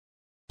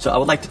So I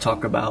would like to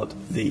talk about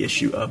the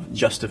issue of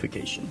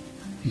justification,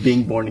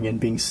 being born again,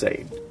 being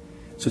saved.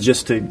 So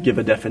just to give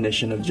a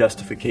definition of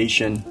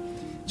justification,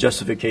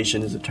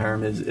 justification is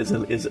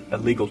a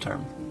legal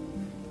term.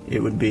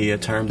 It would be a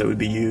term that would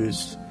be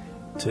used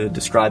to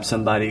describe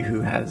somebody who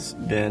has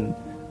been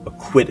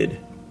acquitted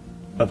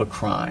of a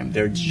crime.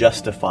 They're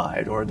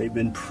justified, or they've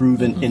been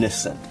proven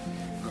innocent.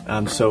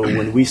 So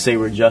when we say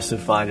we're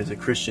justified as a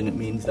Christian, it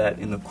means that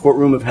in the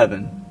courtroom of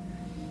heaven,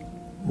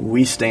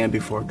 we stand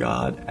before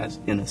God as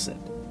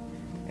innocent.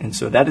 And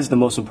so that is the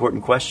most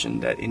important question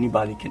that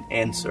anybody can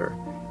answer,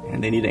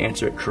 and they need to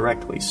answer it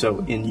correctly. So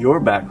in your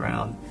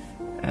background,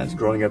 as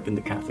growing up in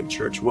the Catholic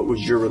Church, what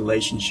was your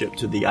relationship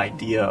to the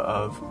idea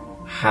of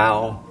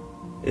how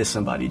is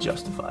somebody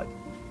justified?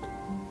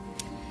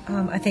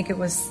 I think it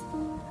was,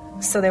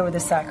 so there were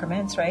the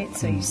sacraments, right?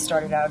 So you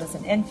started out as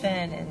an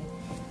infant, and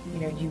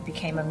you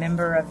became a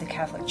member of the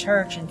Catholic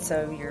Church, and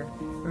so your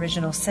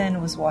original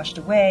sin was washed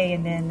away,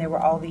 and then there were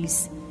all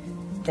these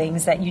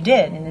things that you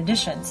did in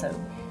addition. So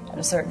at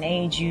a certain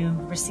age, you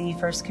received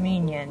First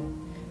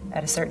Communion.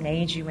 At a certain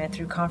age, you went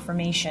through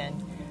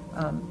confirmation.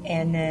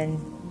 And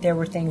then there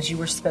were things you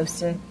were supposed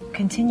to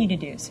continue to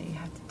do. So you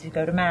had to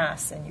go to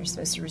Mass, and you're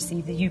supposed to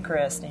receive the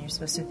Eucharist, and you're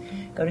supposed to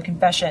go to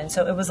confession.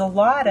 So it was a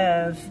lot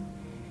of,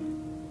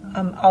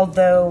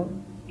 although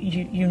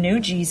you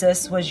knew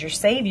Jesus was your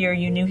Savior,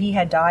 you knew He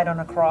had died on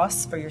a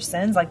cross for your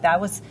sins, like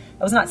that was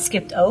not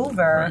skipped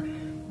over.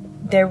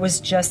 Right. There was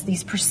just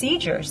these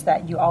procedures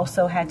that you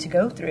also had to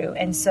go through.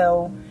 And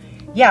so,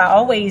 I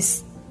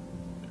always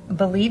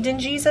believed in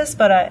Jesus,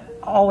 but I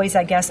always,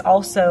 I guess,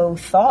 also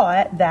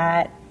thought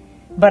that,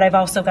 but I've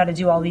also got to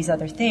do all these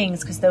other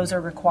things because those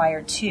are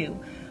required too.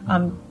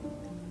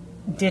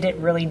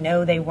 Didn't really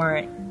know they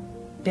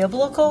weren't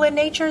biblical in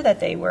nature,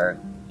 that they were,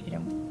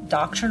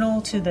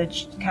 doctrinal to the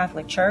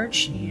Catholic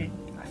Church. I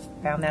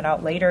found that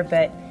out later,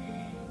 but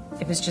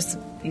it was just,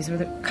 these were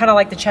kind of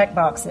like the check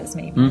boxes,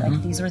 maybe. Mm-hmm.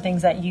 Like these were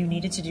things that you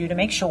needed to do to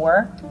make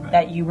sure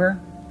that you were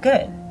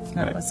good.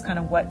 That was kind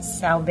of what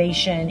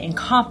salvation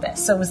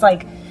encompassed. So it was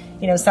like,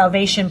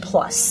 salvation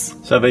plus.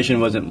 Salvation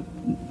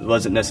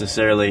wasn't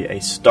necessarily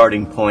a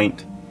starting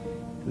point,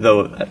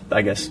 though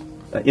I guess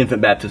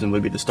infant baptism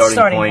would be the starting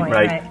point,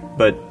 right?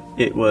 But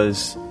it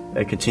was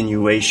a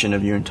continuation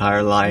of your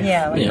entire life.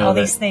 Yeah, all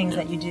these things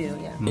that you do,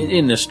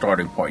 In the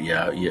starting point,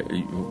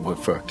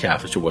 for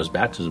Catholics it was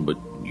baptism, but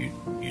you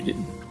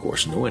didn't, of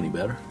course, know any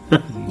better. But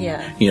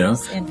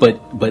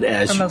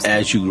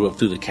as you grew up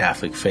through the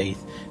Catholic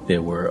faith,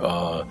 there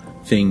were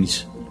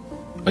things,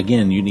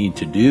 again, you need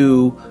to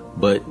do,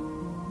 but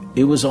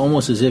it was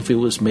almost as if it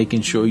was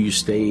making sure you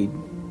stayed,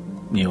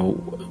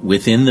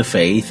 within the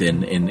faith,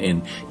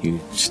 and you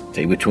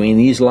stay between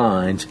these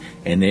lines,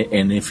 and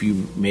if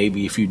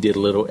you did a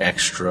little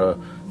extra,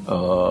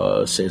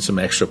 said some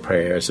extra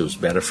prayers, it was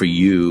better for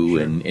you,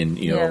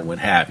 and what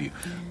have you,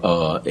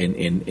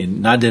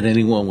 and not that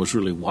anyone was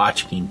really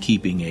watching and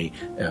keeping a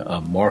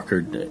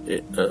marker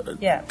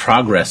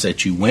progress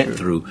that you went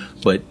through,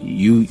 but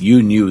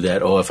you knew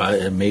that if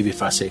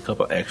I say a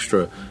couple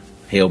extra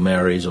Hail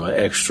Marys or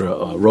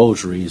extra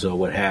rosaries or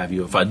what have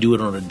you, if I do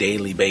it on a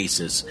daily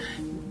basis,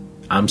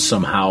 I'm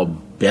somehow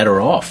better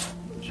off.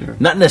 Sure.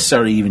 Not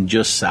necessarily even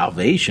just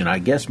salvation. I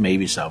guess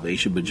maybe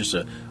salvation, but just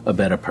a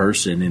better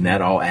person, and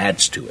that all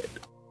adds to it.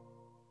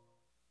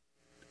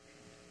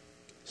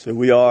 So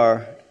we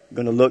are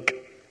going to look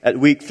at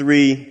week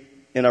 3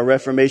 in our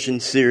Reformation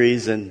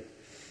series, and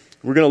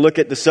we're going to look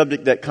at the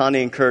subject that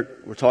Connie and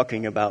Kurt were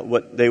talking about,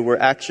 what they were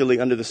actually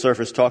under the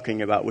surface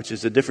talking about, which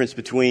is the difference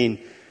between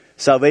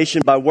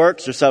salvation by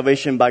works or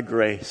salvation by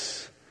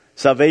grace.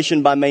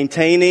 Salvation by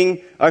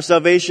maintaining our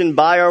salvation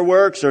by our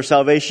works, or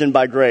salvation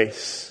by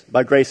grace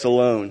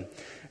alone.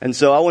 And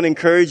so I want to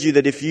encourage you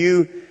that if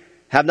you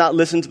have not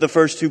listened to the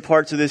first 2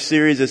 parts of this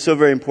series, it's so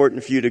very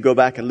important for you to go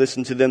back and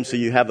listen to them so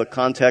you have a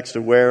context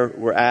of where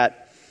we're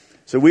at.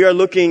 So we are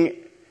looking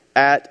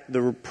at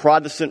the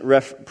Protestant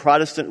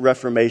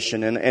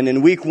Reformation. And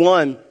in week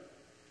 1,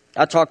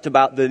 I talked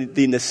about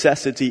the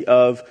necessity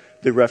of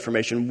the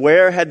Reformation.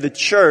 Where had the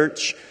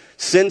church,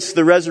 since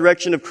the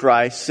resurrection of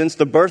Christ, since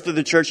the birth of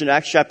the church in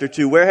Acts chapter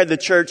 2, where had the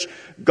church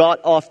got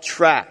off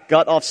track,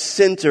 got off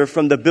center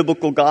from the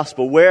biblical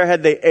gospel? Where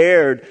had they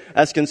erred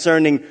as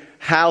concerning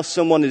how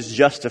someone is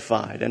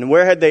justified? And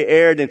where had they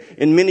erred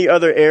in many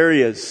other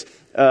areas?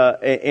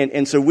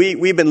 And so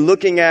we've been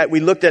we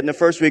looked at in the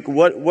first week,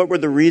 what were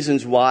the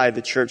reasons why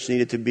the church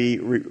needed to be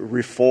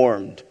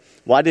reformed?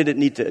 Why did it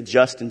need to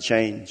adjust and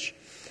change?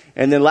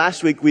 And then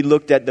last week we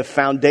looked at the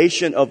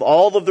foundation of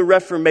all of the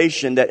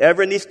Reformation that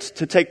ever needs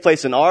to take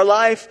place in our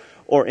life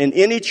or in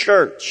any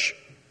church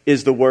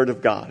is the Word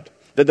of God.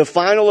 That the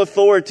final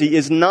authority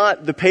is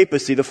not the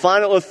papacy. The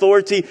final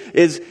authority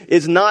is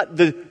not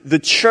the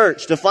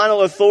church. The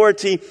final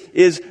authority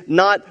is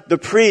not the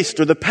priest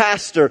or the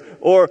pastor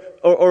or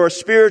a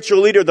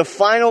spiritual leader. The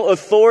final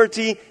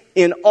authority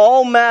in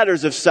all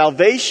matters of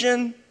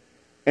salvation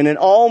and in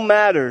all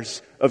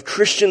matters of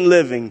Christian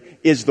living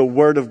is the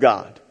Word of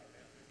God.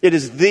 It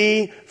is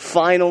the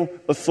final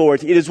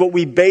authority. It is what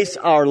we base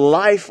our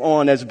life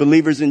on as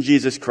believers in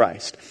Jesus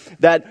Christ.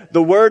 That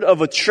the word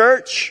of a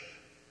church,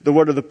 the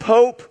word of the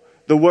Pope,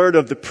 the word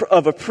of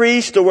a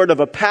priest, the word of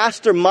a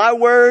pastor, my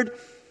word,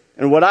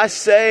 and what I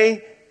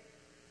say,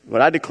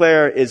 what I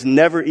declare is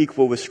never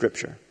equal with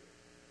Scripture.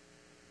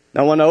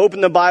 Now, when I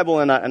open the Bible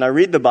and I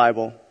read the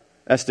Bible,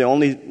 that's the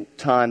only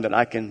time that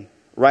I can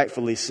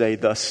rightfully say,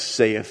 "Thus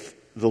saith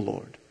the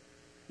Lord."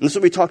 And this is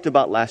what we talked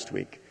about last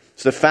week.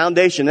 So the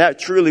foundation, that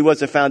truly was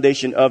the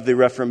foundation of the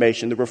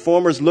Reformation. The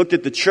Reformers looked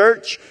at the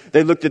church,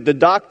 they looked at the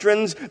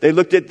doctrines, they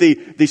looked at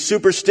the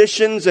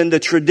superstitions and the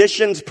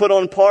traditions put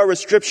on par with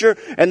Scripture,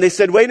 and they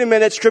said, wait a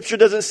minute, Scripture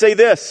doesn't say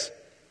this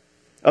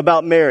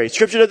about Mary.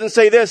 Scripture doesn't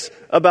say this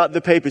about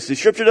the papacy.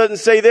 Scripture doesn't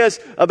say this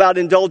about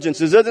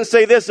indulgences. It doesn't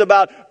say this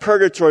about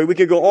purgatory. We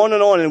could go on,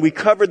 and we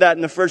covered that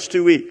in the first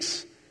 2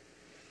 weeks.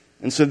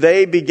 And so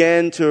they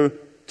began to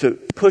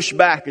push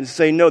back and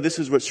say, no, this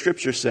is what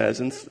Scripture says.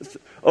 And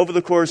over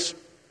the course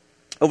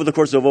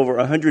of over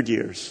 100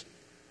 years,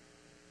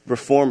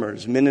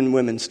 reformers, men and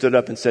women, stood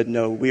up and said,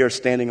 no, we are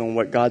standing on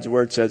what God's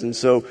Word says. And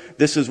so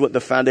this is what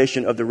the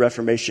foundation of the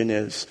Reformation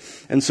is.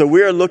 And so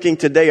we are looking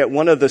today at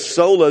one of the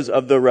solas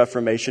of the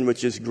Reformation,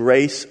 which is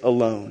grace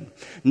alone.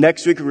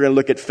 Next week, we're going to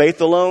look at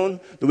faith alone.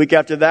 The week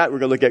after that, we're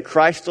going to look at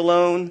Christ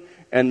alone.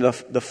 And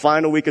the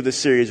final week of the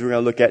series, we're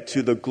going to look at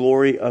to the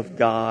glory of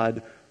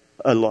God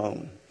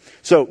alone.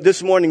 So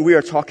this morning we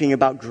are talking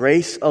about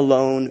grace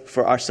alone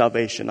for our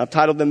salvation. I've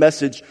titled the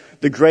message,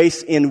 The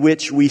Grace in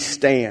Which We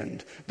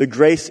Stand. The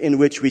Grace in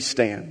Which We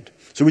Stand.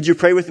 So would you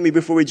pray with me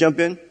before we jump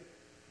in?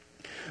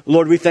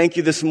 Lord, we thank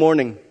you this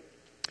morning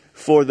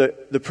for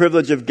the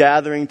privilege of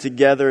gathering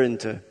together and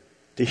to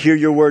hear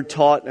your word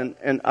taught.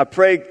 And I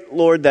pray,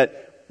 Lord,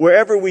 that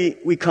wherever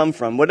we come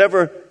from,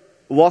 whatever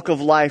walk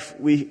of life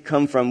we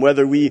come from,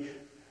 whether we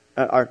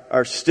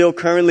are still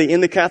currently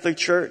in the Catholic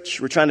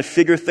Church, we're trying to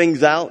figure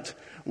things out,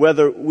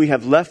 whether we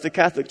have left the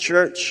Catholic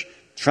Church,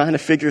 trying to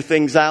figure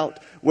things out,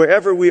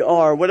 wherever we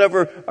are,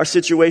 whatever our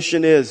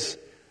situation is,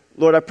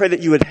 Lord, I pray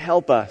that you would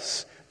help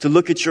us to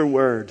look at your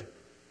word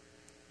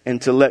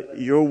and to let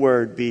your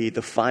word be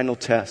the final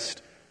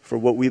test for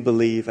what we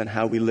believe and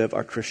how we live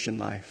our Christian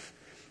life.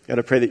 God,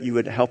 I pray that you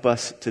would help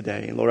us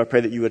today. And Lord, I pray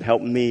that you would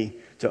help me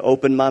to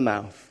open my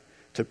mouth,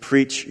 to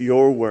preach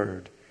your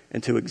word,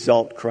 and to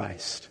exalt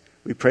Christ.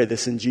 We pray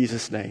this in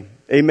Jesus' name.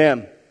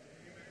 Amen.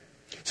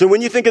 So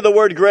when you think of the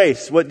word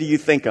grace, what do you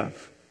think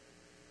of?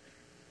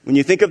 When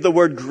you think of the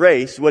word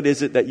grace, what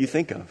is it that you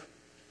think of?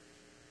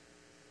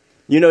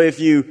 You know, if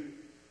you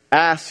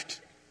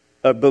asked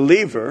a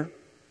believer,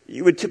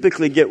 you would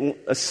typically get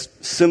a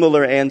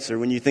similar answer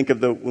when we think of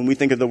the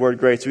word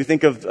grace. We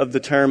think of the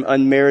term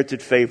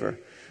unmerited favor.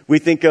 We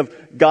think of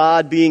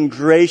God being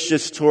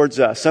gracious towards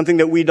us, something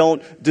that we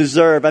don't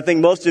deserve. I think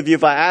most of you,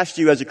 if I asked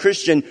you as a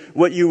Christian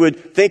what you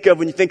would think of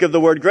when you think of the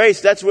word grace,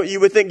 that's what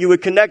you would think. You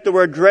would connect the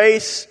word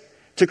grace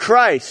to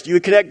Christ. You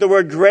would connect the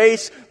word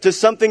grace to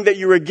something that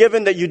you were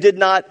given that you did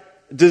not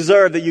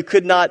deserve, that you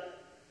could not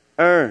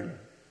earn.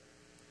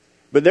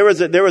 But there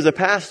was a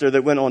pastor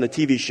that went on a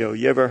TV show.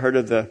 You ever heard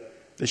of the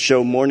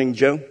show Morning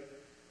Joe?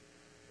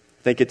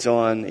 I think it's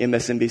on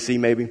MSNBC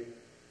maybe.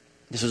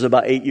 This was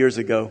about 8 years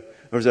ago.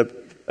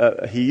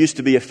 He used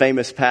to be a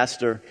famous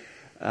pastor,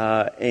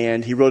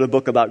 and he wrote a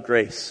book about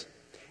grace.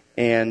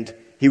 And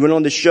he went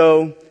on the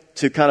show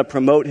to kind of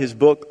promote his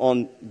book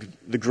on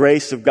the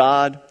grace of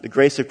God, the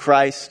grace of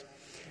Christ.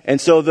 And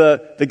so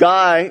the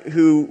guy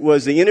who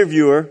was the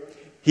interviewer,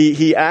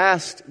 he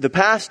asked the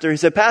pastor, he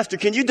said, Pastor,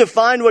 can you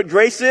define what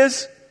grace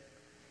is?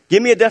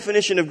 Give me a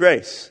definition of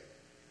grace.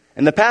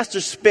 And the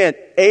pastor spent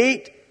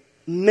 8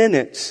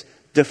 minutes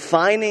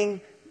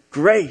defining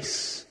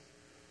grace,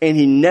 and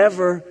he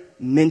never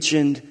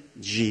mentioned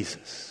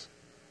Jesus.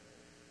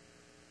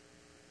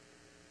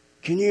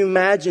 Can you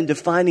imagine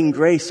defining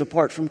grace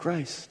apart from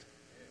Christ?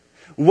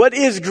 What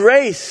is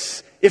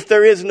grace if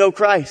there is no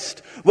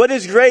Christ? What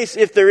is grace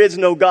if there is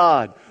no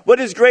God? What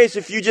is grace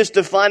if you just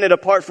define it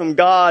apart from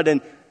God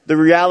and the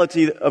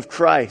reality of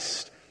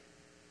Christ?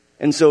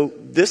 And so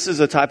this is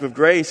a type of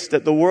grace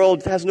that the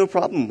world has no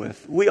problem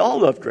with. We all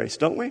love grace,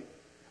 don't we?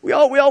 We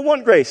all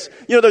want grace.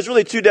 You know, there's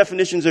really 2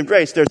 definitions of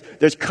grace.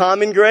 There's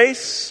common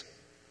grace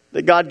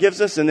that God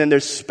gives us, and then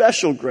there's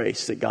special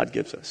grace that God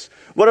gives us.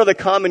 What are the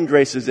common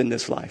graces in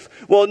this life?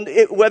 Well,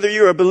 whether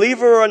you're a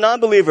believer or a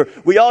non-believer,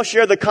 we all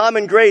share the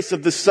common grace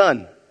of the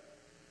sun.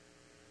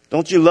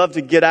 Don't you love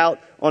to get out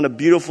on a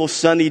beautiful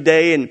sunny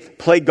day and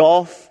play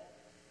golf?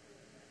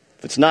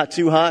 If it's not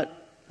too hot,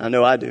 I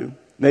know I do.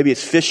 Maybe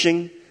it's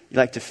fishing. You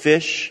like to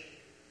fish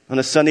on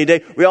a sunny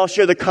day. We all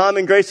share the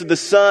common grace of the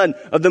sun,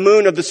 of the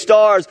moon, of the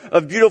stars,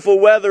 of beautiful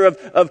weather, of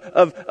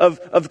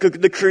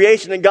the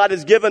creation that God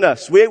has given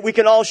us. We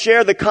can all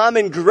share the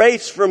common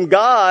grace from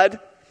God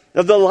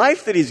of the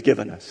life that He's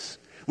given us.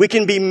 We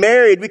can be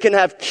married. We can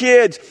have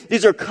kids.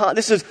 This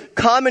is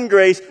common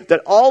grace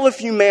that all of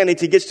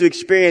humanity gets to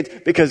experience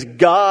because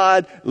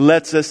God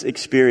lets us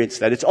experience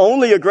that. It's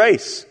only a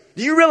grace.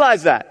 Do you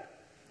realize that?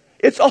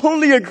 It's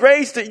only a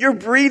grace that you're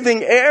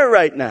breathing air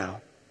right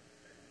now.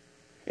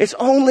 It's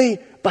only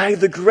by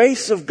the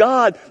grace of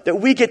God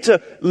that we get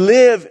to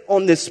live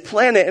on this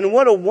planet. And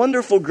what a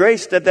wonderful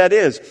grace that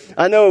is.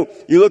 I know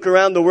you look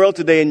around the world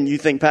today and you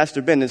think,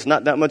 Pastor Ben, it's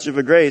not that much of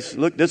a grace.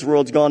 Look, this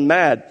world's gone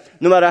mad.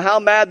 No matter how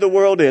mad the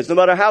world is, no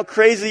matter how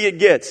crazy it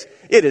gets,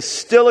 it is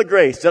still a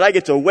grace that I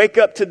get to wake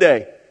up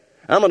today.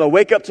 I'm going to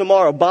wake up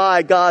tomorrow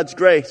by God's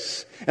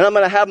grace. And I'm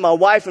going to have my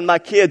wife and my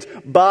kids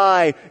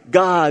by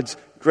God's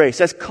grace.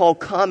 That's called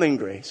common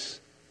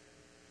grace.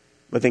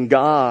 But then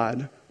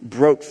God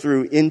broke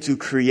through into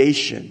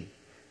creation,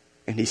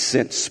 and he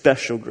sent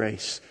special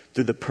grace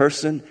through the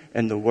person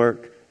and the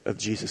work of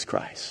Jesus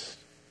Christ.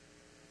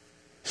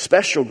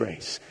 Special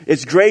grace.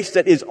 It's grace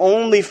that is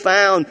only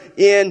found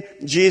in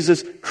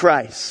Jesus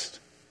Christ.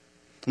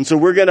 And so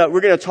we're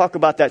gonna talk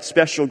about that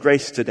special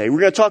grace today. We're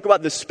gonna talk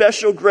about the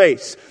special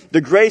grace, the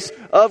grace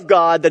of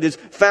God that is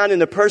found in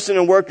the person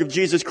and work of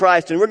Jesus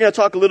Christ. And we're gonna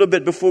talk a little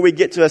bit before we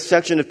get to a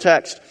section of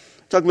text.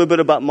 Talk a little bit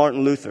about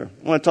Martin Luther.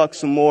 I want to talk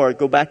some more,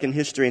 go back in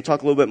history and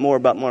talk a little bit more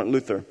about Martin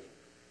Luther.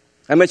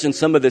 I mentioned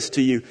some of this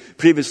to you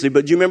previously,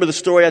 but do you remember the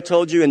story I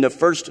told you in the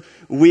first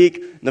week,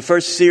 in the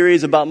first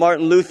series about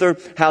Martin Luther,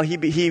 how he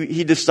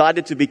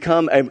decided to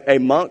become a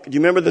monk? Do you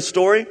remember the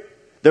story?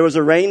 There was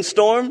a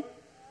rainstorm,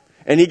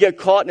 and he got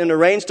caught in a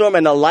rainstorm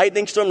and a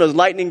lightning storm. There's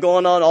lightning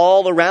going on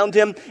all around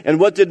him. And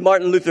what did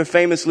Martin Luther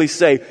famously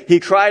say? He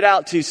cried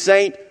out to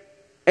Saint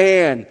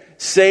Anne,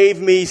 "Save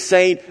me,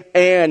 Saint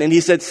Anne." And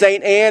he said,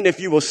 "Saint Anne, if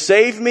you will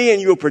save me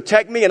and you will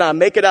protect me and I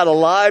make it out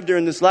alive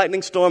during this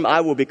lightning storm,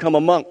 I will become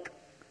a monk."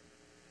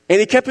 And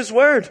he kept his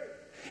word.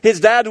 His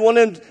dad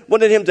wanted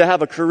him to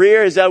have a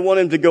career. His dad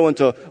wanted him to go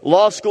into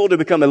law school to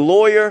become a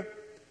lawyer.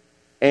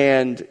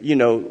 And,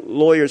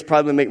 lawyers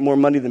probably make more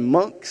money than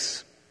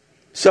monks.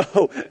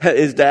 So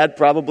his dad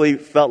probably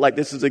felt like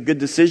this is a good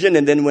decision.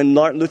 And then when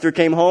Martin Luther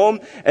came home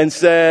and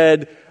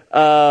said,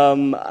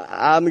 I'm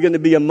going to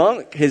be a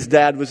monk, his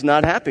dad was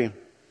not happy.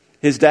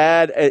 His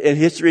dad, and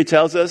history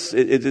tells us,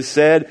 it is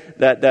said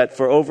that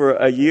for over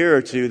a year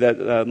or two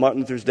that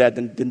Martin Luther's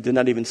dad did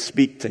not even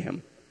speak to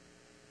him.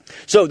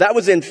 So that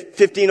was in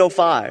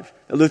 1505.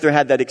 Luther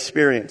had that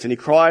experience, and he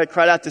cried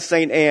out to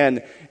Saint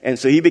Anne, and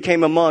so he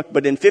became a monk.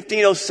 But in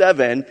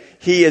 1507,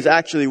 he is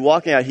actually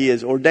walking out. He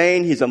is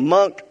ordained, he's a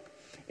monk,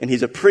 and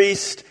he's a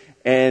priest,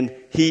 and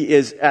he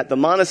is at the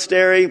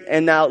monastery.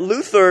 And now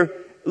Luther,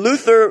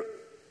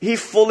 he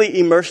fully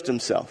immersed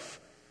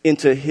himself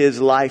into his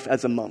life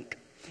as a monk.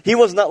 He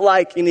was not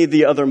like any of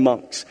the other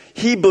monks.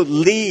 He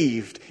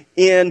believed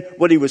in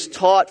what he was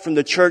taught from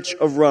the Church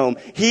of Rome.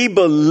 He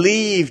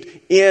believed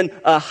in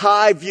a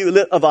high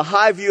view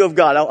of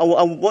God.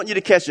 I want you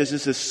to catch this.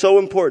 This is so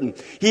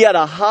important. He had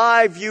a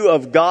high view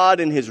of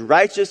God and his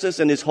righteousness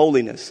and his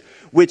holiness,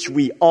 which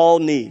we all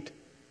need.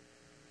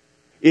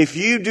 If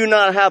you do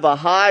not have a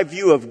high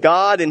view of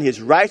God and his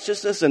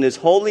righteousness and his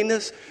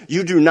holiness,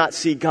 you do not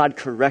see God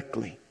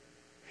correctly.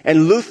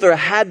 And Luther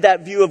had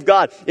that view of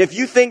God. If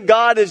you think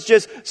God is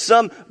just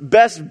some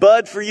best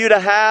bud for you to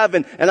have,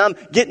 and I'm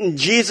getting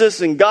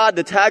Jesus and God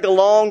to tag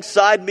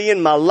alongside me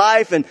in my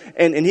life, and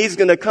he's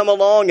going to come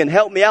along and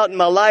help me out in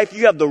my life,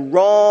 you have the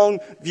wrong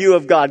view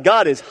of God.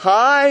 God is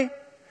high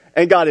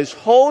and God is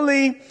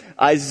holy.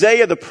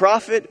 Isaiah the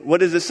prophet, what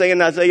does it say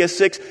in Isaiah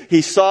 6?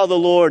 He saw the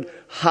Lord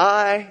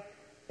high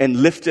and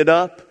lifted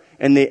up,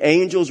 and the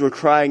angels were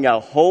crying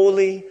out,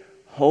 "Holy,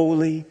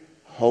 holy,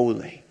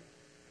 holy."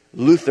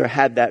 Luther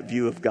had that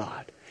view of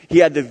God. He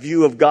had the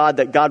view of God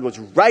that God was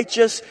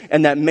righteous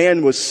and that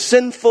man was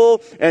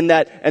sinful, and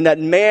that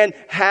man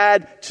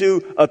had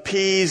to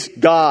appease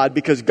God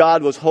because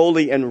God was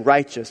holy and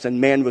righteous and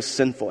man was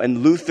sinful.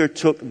 And Luther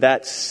took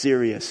that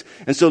serious.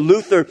 And so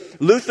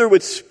Luther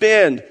would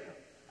spend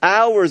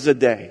hours a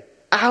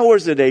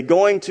day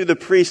going to the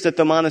priest at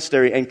the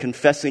monastery and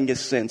confessing his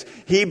sins.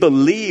 He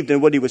believed in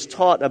what he was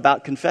taught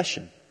about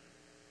confession.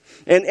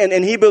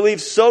 And he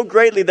believed so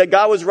greatly that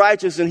God was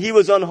righteous and he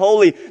was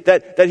unholy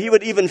that he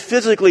would even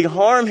physically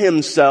harm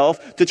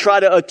himself to try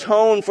to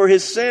atone for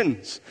his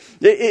sins.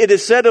 It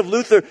is said of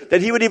Luther that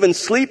he would even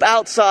sleep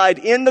outside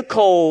in the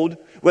cold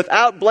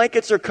without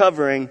blankets or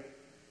covering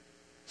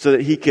so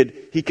that he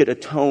could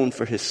atone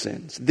for his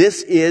sins.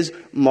 This is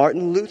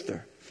Martin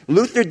Luther.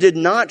 Luther did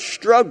not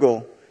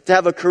struggle to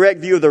have a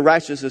correct view of the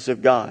righteousness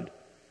of God,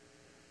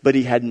 but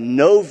he had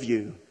no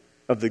view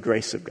of the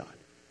grace of God.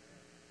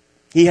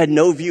 He had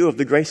no view of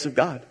the grace of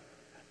God.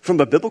 From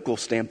a biblical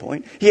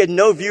standpoint, he had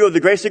no view of the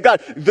grace of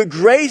God. The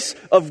grace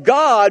of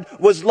God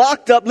was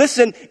locked up,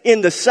 listen,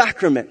 in the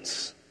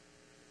sacraments.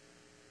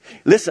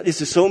 Listen, this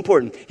is so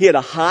important. He had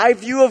a high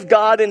view of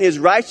God and his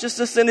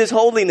righteousness and his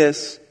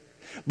holiness.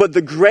 But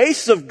the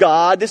grace of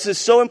God, this is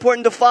so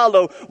important to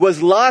follow,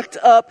 was locked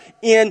up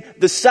in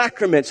the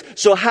sacraments.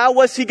 So how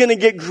was he going to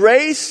get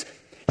grace?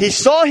 He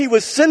saw he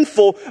was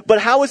sinful,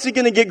 but how was he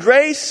going to get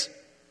grace?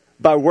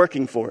 By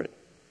working for it.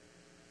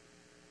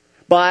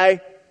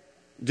 By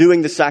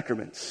doing the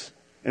sacraments.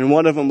 And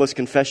one of them was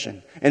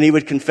confession. And he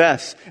would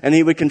confess, and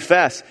he would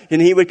confess,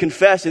 and he would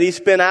confess, and he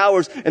spent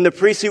hours, and the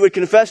priest he would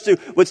confess to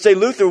would say,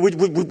 "Luther,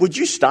 would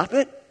you stop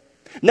it?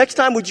 Next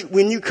time,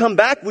 when you come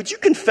back, would you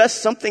confess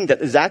something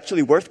that is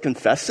actually worth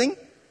confessing?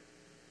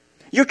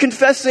 You're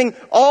confessing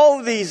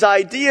all these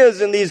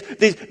ideas and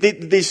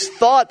these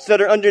thoughts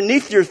that are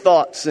underneath your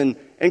thoughts, and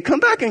come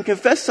back and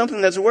confess something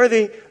that's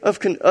worthy of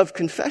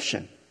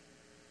confession.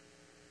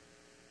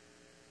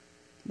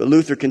 But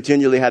Luther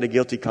continually had a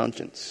guilty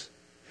conscience.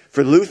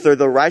 For Luther,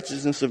 the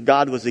righteousness of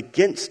God was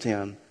against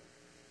him,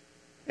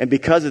 and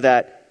because of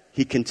that,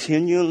 he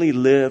continually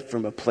lived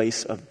from a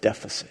place of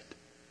deficit.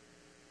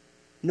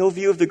 No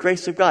view of the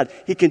grace of God.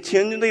 He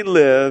continually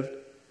lived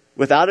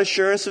without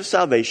assurance of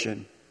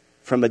salvation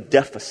from a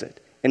deficit.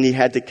 And he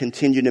had to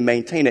continue to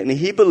maintain it. And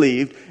he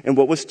believed in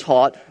what was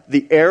taught.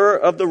 The error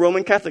of the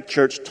Roman Catholic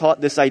Church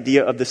taught this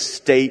idea of the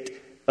state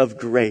of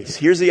grace.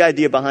 Here's the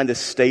idea behind the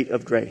state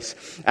of grace.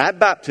 At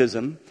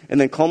baptism, and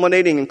then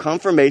culminating in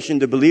confirmation,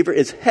 the believer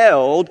is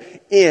held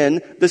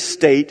in the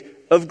state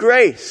of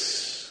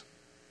grace.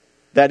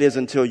 That is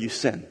until you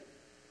sin.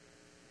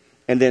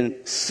 And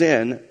then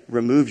sin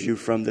removes you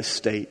from the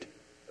state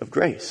of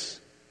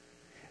grace.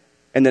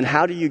 And then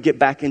how do you get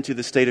back into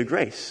the state of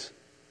grace?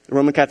 The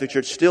Roman Catholic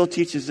Church still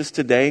teaches this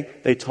today.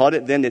 They taught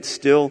it then. It's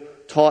still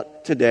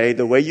taught today.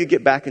 The way you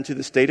get back into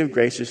the state of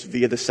grace is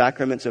via the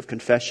sacraments of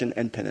confession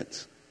and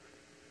penance.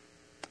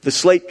 The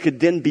slate could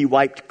then be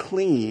wiped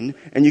clean,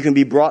 and you can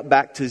be brought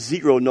back to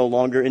zero, no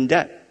longer in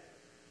debt.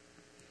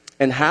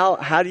 And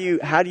how do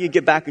you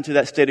get back into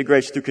that state of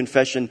grace? Through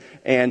confession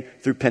and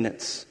through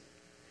penance.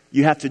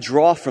 You have to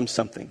draw from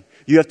something.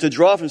 You have to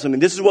draw from something.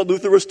 This is what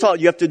Luther was taught.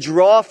 You have to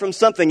draw from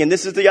something. And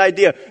this is the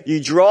idea.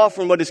 You draw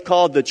from what is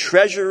called the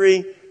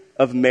treasury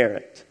of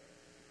merit.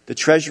 The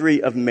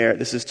treasury of merit.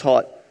 This is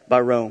taught by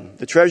Rome.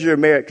 The treasury of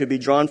merit could be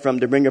drawn from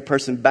to bring a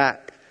person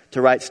back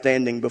to right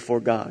standing before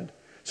God.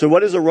 So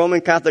what is a Roman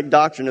Catholic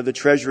doctrine of the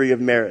treasury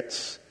of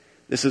merits?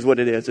 This is what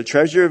it is. The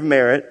treasury of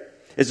merit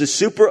is a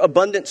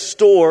superabundant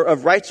store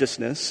of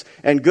righteousness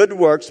and good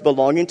works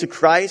belonging to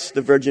Christ,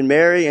 the Virgin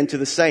Mary, and to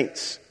the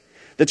saints.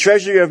 The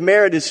treasury of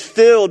merit is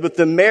filled with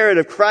the merit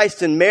of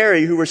Christ and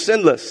Mary, who were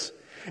sinless,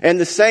 and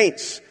the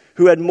saints,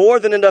 who had more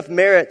than enough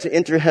merit to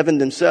enter heaven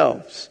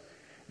themselves.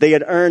 They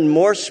had earned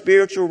more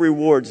spiritual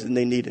rewards than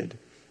they needed.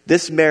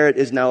 This merit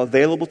is now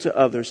available to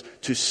others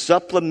to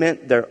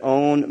supplement their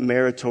own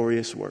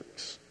meritorious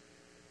works.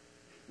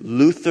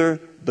 Luther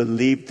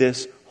believed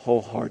this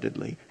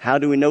wholeheartedly. How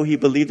do we know he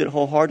believed it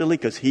wholeheartedly?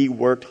 Because he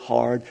worked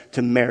hard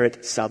to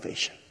merit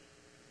salvation.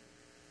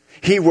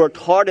 He worked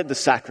hard at the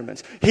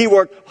sacraments. He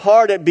worked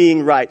hard at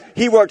being right.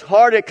 He worked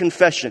hard at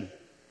confession.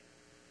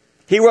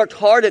 He worked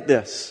hard at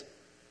this.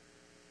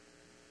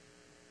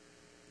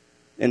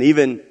 And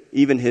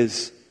even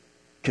his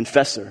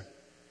confessor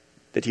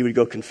that he would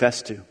go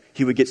confess to,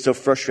 he would get so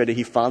frustrated,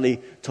 he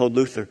finally told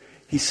Luther,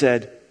 he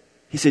said,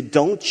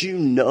 "Don't you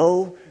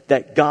know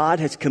that God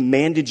has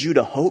commanded you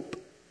to hope?"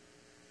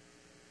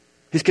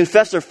 His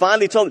confessor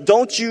finally told him,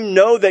 "Don't you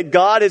know that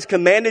God has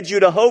commanded you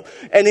to hope?"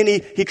 And then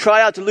he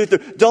cried out to Luther,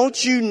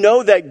 "Don't you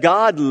know that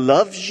God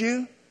loves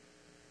you?"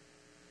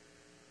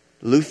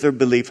 Luther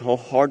believed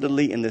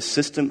wholeheartedly in the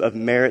system of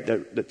merit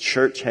that the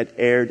church had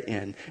erred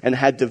in and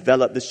had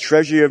developed this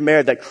treasury of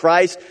merit that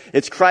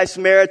it's Christ's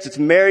merits, it's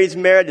Mary's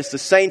merit, it's the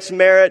saints'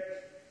 merit,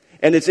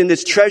 and it's in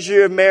this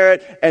treasury of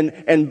merit.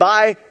 And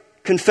by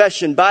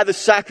confession, by the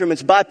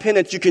sacraments, by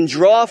penance, you can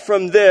draw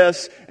from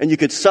this and you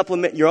could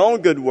supplement your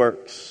own good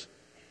works.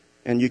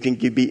 And you can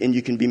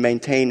be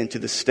maintained into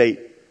the state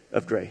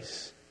of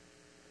grace.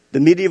 The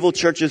medieval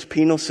church's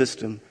penal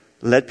system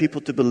led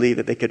people to believe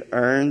that they could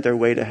earn their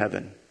way to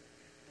heaven,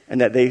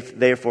 and that they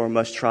therefore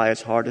must try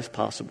as hard as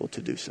possible to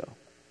do so.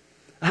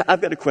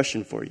 I've got a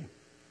question for you.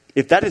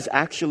 If that is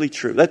actually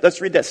true, let's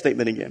read that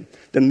statement again.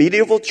 The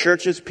medieval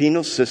church's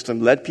penal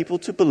system led people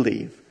to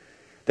believe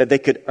that they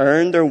could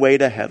earn their way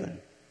to heaven,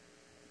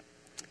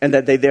 and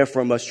that they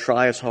therefore must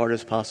try as hard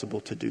as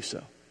possible to do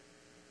so.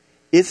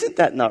 Isn't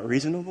that not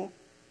reasonable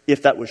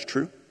if that was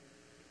true?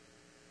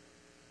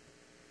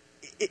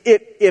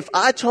 If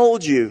I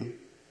told you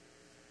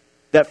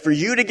that for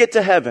you to get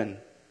to heaven,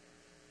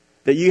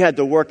 that you had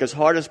to work as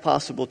hard as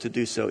possible to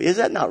do so, is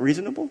that not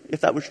reasonable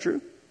if that was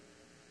true?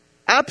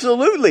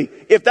 Absolutely.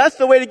 If that's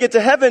the way to get to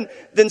heaven,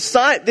 then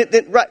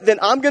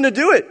I'm going to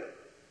do it.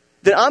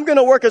 Then I'm going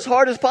to work as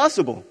hard as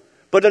possible.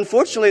 But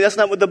unfortunately, that's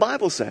not what the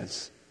Bible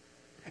says.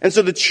 And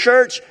so the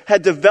church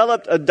had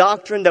developed a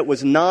doctrine that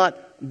was not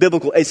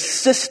biblical, a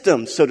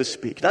system, so to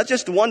speak. Not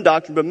just one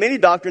doctrine, but many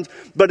doctrines,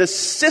 but a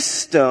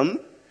system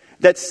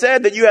that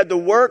said that you had to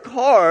work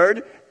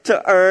hard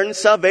to earn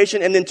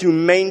salvation and then to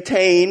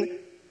maintain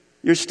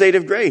your state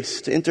of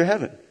grace to enter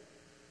heaven.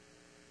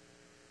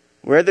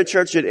 Where the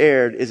church had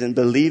erred is in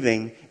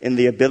believing in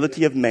the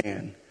ability of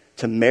man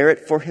to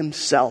merit for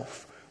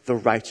himself the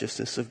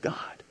righteousness of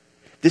God.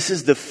 This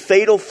is the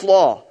fatal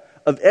flaw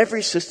of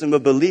every system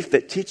of belief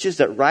that teaches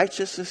that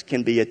righteousness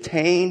can be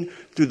attained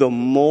through the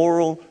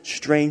moral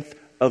strength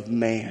of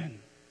man.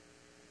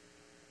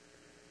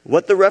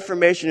 What the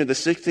Reformation of the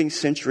 16th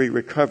century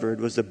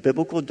recovered was the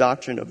biblical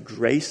doctrine of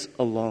grace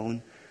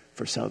alone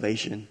for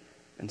salvation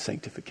and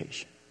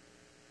sanctification.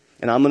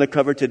 And I'm going to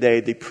cover today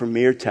the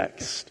premier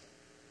text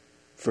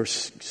for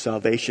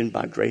salvation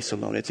by grace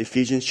alone. It's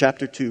Ephesians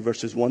chapter 2,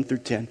 verses 1 through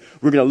 10.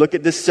 We're going to look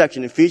at this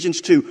section, Ephesians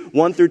 2,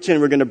 1 through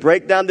 10. We're going to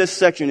break down this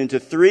section into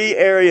 3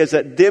 areas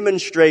that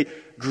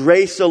demonstrate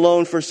grace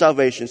alone for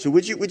salvation. So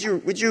would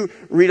you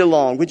read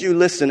along? Would you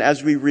listen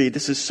as we read?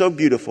 This is so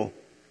beautiful.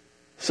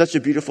 Such a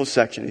beautiful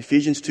section.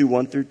 Ephesians 2,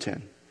 1 through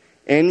 10.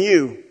 And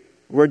you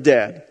were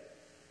dead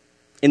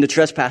in the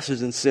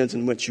trespasses and sins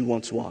in which you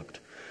once walked,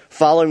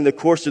 following the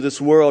course of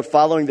this world,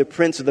 following the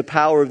prince of the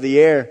power of the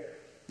air,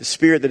 the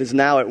spirit that is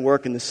now at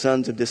work in the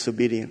sons of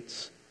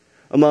disobedience,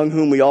 among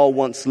whom we all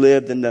once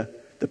lived in the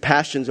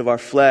passions of our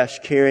flesh,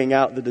 carrying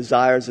out the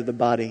desires of the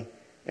body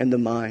and the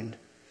mind,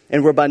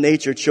 and were by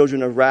nature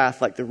children of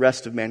wrath like the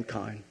rest of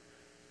mankind.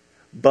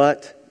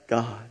 But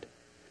God,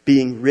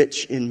 being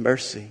rich in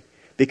mercy,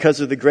 because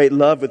of the great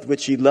love with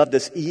which He loved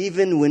us,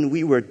 even when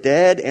we were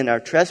dead in our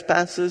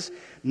trespasses,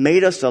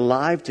 made us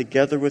alive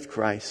together with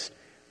Christ.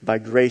 By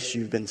grace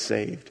you've been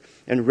saved,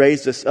 and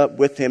raised us up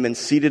with Him and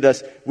seated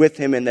us with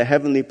Him in the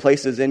heavenly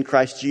places in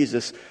Christ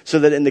Jesus, so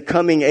that in the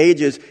coming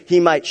ages He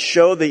might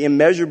show the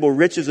immeasurable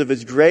riches of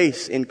His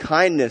grace in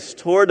kindness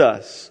toward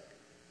us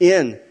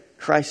in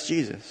Christ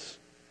Jesus.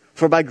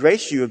 For by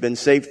grace you have been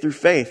saved through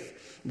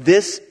faith.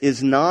 This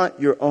is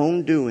not your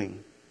own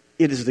doing.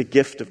 It is the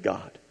gift of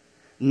God,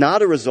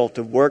 not a result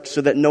of works,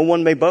 so that no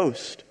one may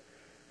boast.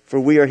 For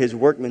we are His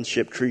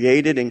workmanship,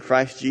 created in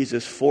Christ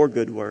Jesus for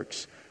good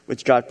works,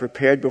 which God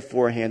prepared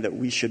beforehand that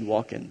we should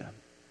walk in them.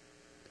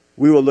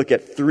 We will look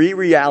at 3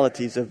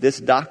 realities of this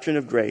doctrine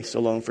of grace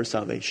alone for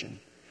salvation.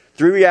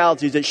 3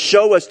 realities that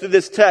show us through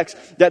this text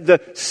that the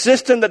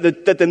system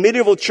that the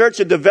medieval church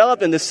had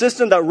developed and the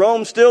system that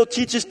Rome still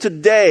teaches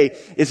today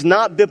is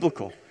not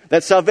biblical.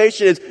 That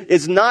salvation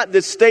is not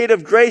this state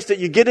of grace that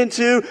you get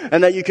into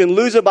and that you can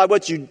lose it by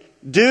what you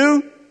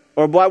do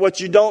or by what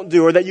you don't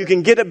do, or that you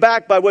can get it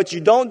back by what you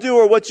don't do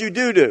or what you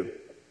do.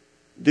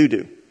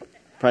 Do.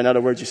 Probably not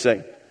a word you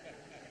say.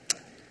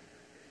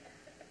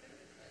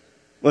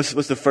 What's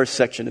the first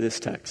section of this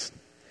text?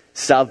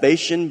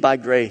 Salvation by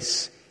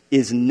grace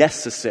is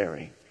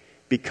necessary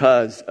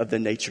because of the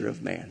nature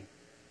of man.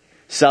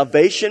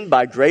 Salvation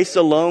by grace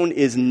alone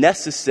is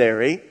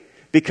necessary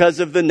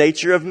because of the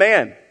nature of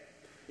man.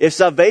 If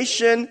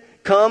salvation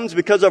comes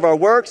because of our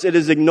works, it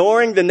is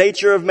ignoring the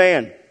nature of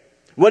man.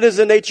 What is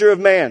the nature of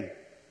man?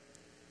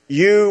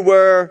 You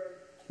were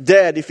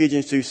dead,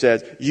 Ephesians 2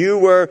 says. You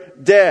were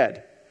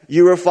dead.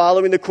 You were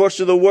following the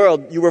course of the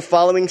world. You were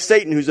following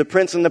Satan, who's the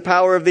prince and the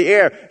power of the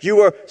air. You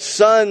were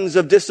sons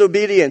of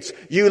disobedience.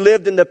 You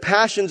lived in the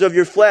passions of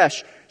your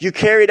flesh. You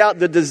carried out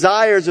the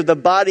desires of the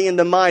body and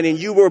the mind. And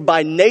you were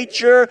by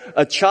nature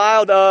a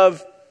child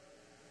of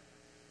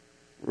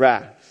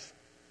wrath.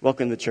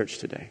 Welcome to church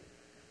today.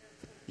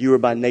 You were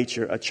by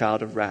nature a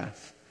child of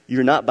wrath.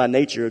 You're not by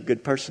nature a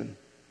good person.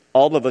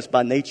 All of us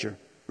by nature,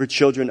 we're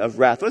children of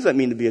wrath. What does that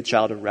mean to be a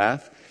child of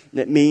wrath?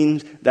 It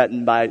means that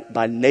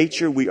by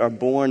nature we are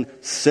born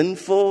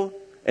sinful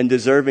and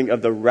deserving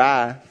of the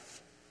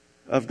wrath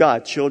of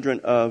God. Children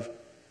of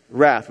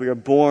wrath. We are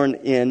born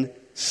in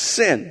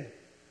sin.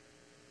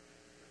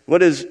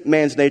 What is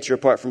man's nature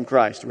apart from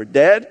Christ? We're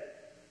dead.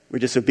 We're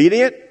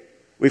disobedient.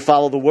 We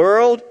follow the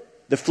world,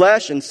 the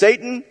flesh, and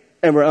Satan,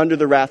 and we're under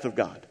the wrath of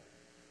God.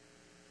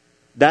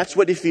 That's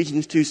what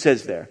Ephesians 2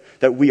 says there.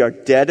 That we are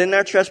dead in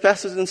our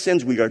trespasses and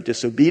sins. We are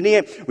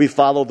disobedient. We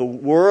follow the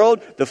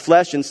world, the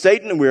flesh, and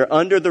Satan, and we are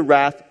under the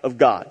wrath of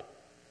God.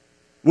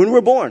 When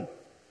we're born.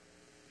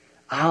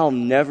 I'll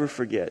never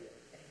forget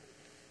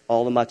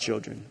all of my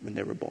children when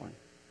they were born.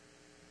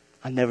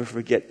 I'll never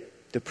forget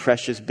the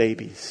precious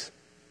babies.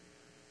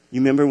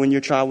 You remember when your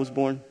child was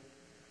born?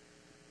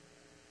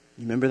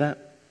 You remember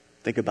that?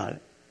 Think about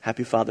it.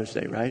 Happy Father's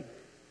Day, right?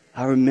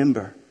 I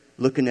remember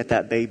looking at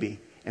that baby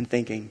and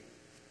thinking,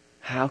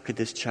 how could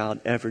this child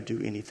ever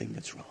do anything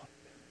that's wrong?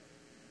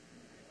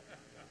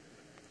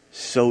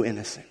 So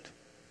innocent.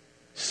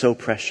 So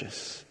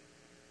precious.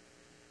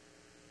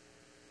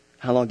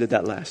 How long did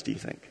that last, do you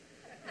think?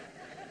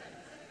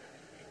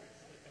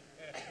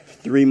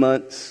 3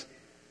 months?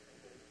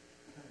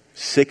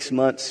 6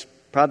 months?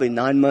 Probably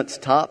 9 months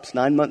tops.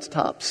 9 months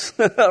tops.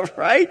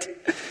 Right?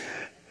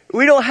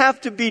 We don't have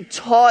to be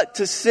taught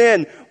to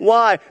sin.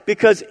 Why?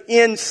 Because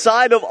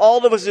inside of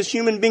all of us as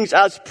human beings,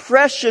 as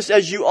precious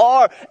as you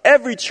are,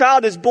 every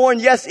child is born,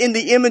 yes, in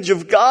the image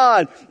of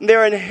God.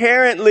 They're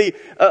inherently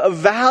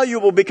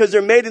valuable because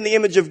they're made in the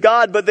image of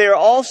God, but they are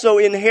also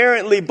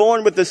inherently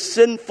born with a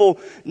sinful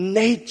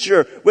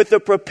nature, with a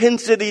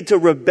propensity to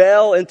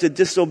rebel and to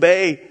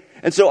disobey.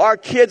 And so our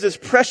kids, as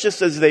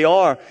precious as they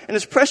are, and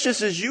as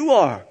precious as you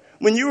are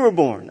when you were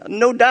born,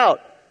 no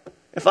doubt,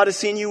 if I'd have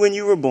seen you when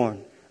you were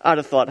born, I'd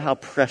have thought how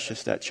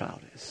precious that child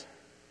is.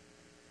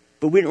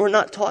 But we're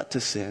not taught to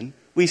sin.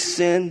 We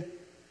sin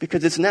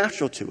because it's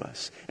natural to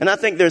us. And I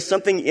think there's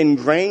something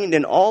ingrained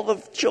in all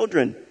of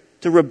children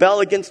to rebel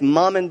against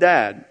mom and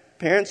dad.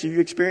 Parents, have you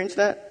experienced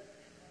that?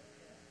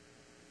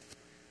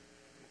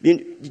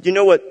 You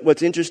know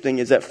what's interesting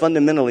is that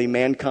fundamentally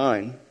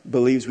mankind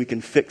believes we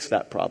can fix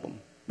that problem.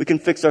 We can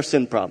fix our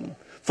sin problem.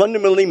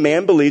 Fundamentally,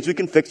 man believes we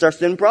can fix our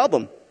sin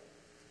problem.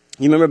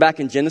 You remember back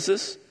in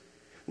Genesis,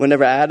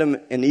 whenever Adam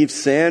and Eve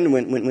sinned,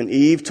 when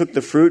Eve took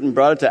the fruit and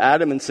brought it to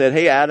Adam and said,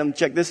 hey, Adam,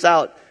 check this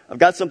out. I've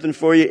got something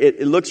for you.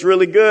 It looks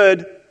really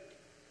good.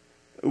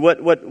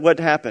 What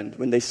happened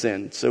when they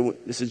sinned? So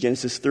this is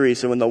Genesis 3.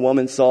 So when the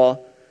woman saw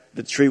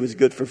the tree was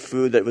good for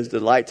food, that was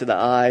delight to the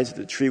eyes,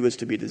 the tree was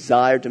to be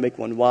desired to make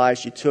one wise,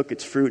 she took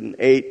its fruit and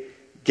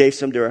ate, gave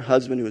some to her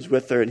husband who was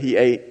with her, and he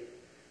ate.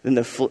 Then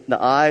the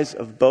eyes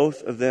of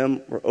both of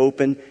them were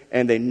open,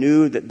 and they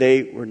knew that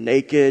they were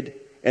naked,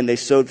 and they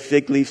sewed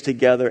fig leaves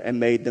together and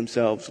made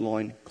themselves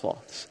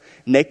loincloths.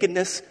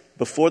 Nakedness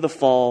before the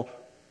fall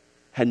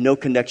had no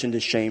connection to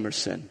shame or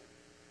sin.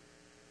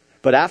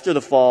 But after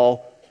the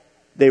fall,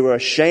 they were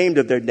ashamed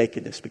of their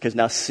nakedness because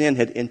now sin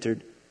had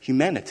entered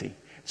humanity.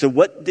 So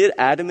what did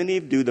Adam and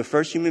Eve do, the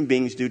first human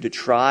beings do, to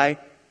try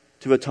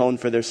to atone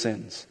for their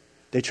sins?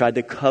 They tried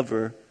to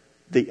cover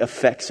the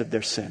effects of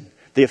their sin.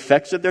 The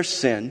effects of their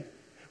sin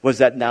was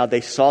that now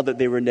they saw that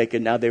they were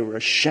naked, now they were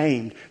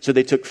ashamed. So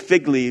they took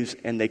fig leaves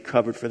and they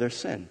covered for their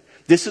sin.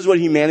 This is what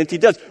humanity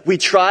does. We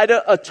try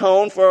to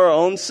atone for our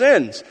own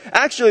sins.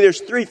 Actually,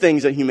 there's three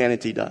things that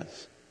humanity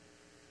does.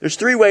 There's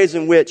three ways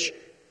in which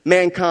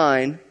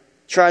mankind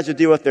tries to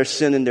deal with their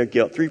sin and their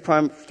guilt. Three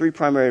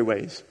primary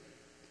ways.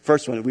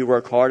 First one, we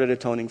work hard at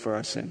atoning for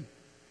our sin.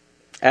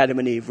 Adam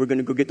and Eve, we're going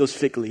to go get those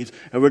fig leaves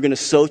and we're going to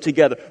sew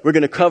together. We're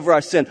going to cover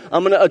our sin.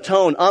 I'm going to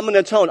atone. I'm going to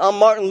atone. I'm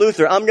Martin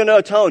Luther. I'm going to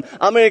atone.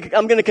 I'm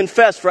going to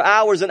confess for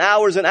hours and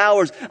hours and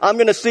hours. I'm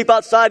going to sleep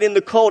outside in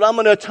the cold. I'm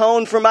going to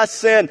atone for my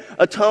sin.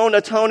 Atone,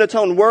 atone,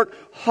 atone. Work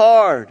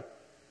hard.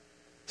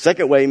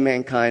 Second way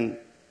mankind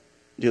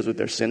deals with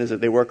their sin is that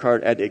they work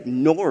hard at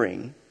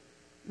ignoring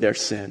their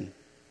sin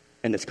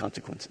and its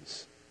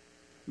consequences.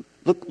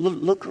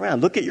 Look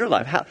around. Look at your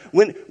life.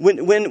 When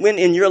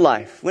in your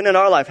life, when in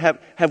our life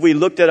have we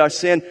looked at our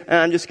sin and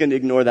I'm just going to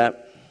ignore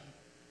that.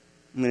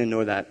 I'm going to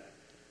ignore that.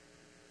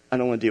 I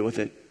don't want to deal with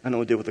it. I don't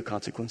want to deal with the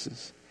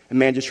consequences. And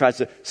man just tries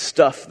to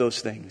stuff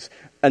those things.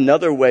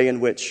 Another way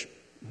in which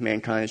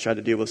mankind has tried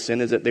to deal with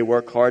sin is that they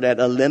work hard at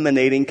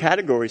eliminating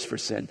categories for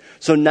sin.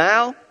 So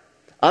now,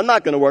 I'm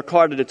not going to work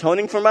hard at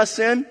atoning for my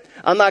sin.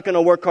 I'm not going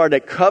to work hard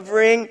at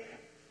covering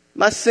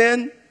my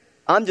sin.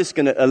 I'm just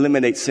going to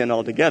eliminate sin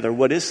altogether.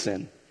 What is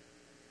sin?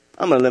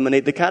 I'm going to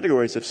eliminate the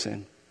categories of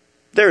sin.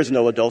 There is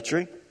no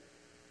adultery.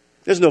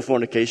 There's no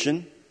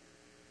fornication.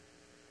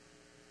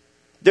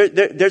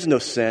 There's no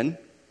sin.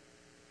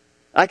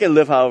 I can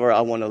live however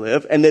I want to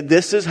live. And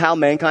this is how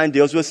mankind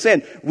deals with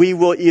sin. We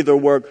will either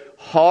work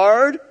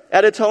hard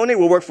at atoning,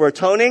 we'll work for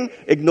atoning,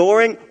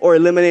 ignoring, or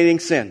eliminating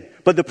sin.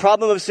 But the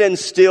problem of sin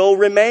still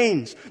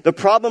remains. The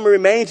problem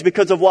remains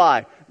because of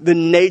why? The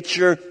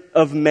nature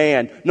of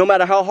man. No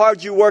matter how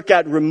hard you work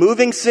at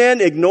removing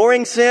sin,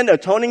 ignoring sin,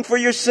 atoning for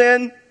your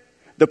sin,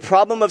 the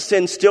problem of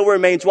sin still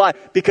remains. Why?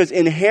 Because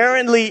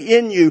inherently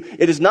in you,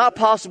 it is not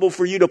possible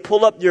for you to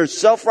pull up your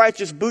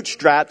self-righteous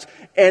bootstraps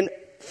and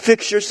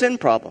fix your sin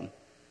problem.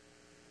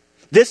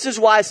 This is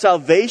why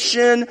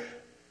salvation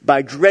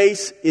by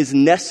grace is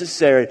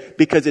necessary,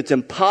 because it's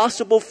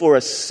impossible for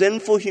a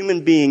sinful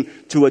human being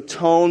to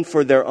atone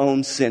for their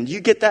own sin. Do you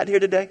get that here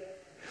today?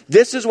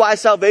 This is why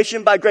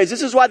salvation by grace,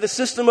 this is why the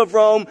system of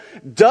Rome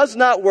does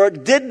not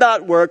work, did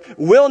not work,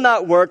 will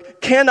not work,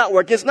 cannot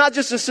work. It's not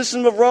just the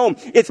system of Rome.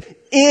 It's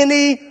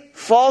any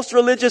false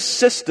religious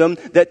system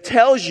that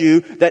tells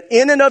you that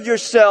in and of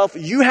yourself,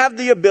 you have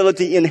the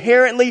ability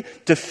inherently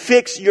to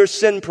fix your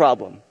sin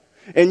problem.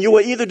 And you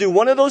will either do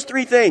one of those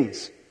three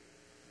things.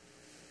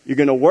 You're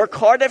going to work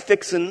hard at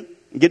fixing,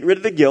 get rid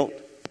of the guilt.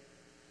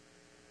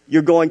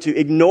 You're going to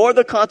ignore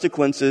the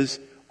consequences,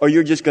 or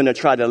you're just going to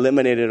try to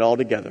eliminate it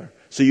altogether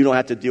so you don't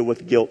have to deal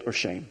with guilt or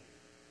shame.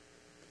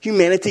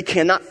 Humanity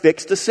cannot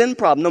fix the sin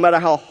problem, no matter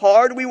how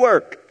hard we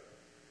work.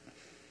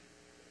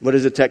 What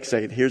does the text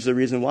say? Here's the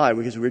reason why.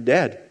 Because we're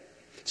dead.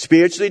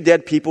 Spiritually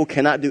dead people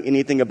cannot do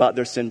anything about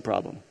their sin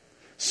problem.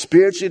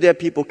 Spiritually dead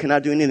people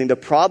cannot do anything. The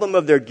problem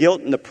of their guilt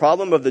and the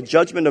problem of the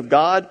judgment of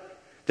God,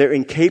 they're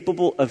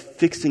incapable of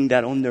fixing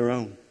that on their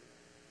own.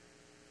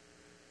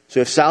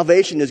 So if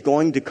salvation is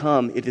going to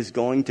come, it is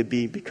going to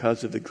be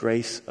because of the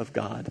grace of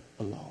God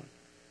alone.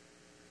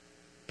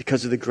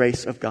 Because of the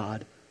grace of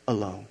God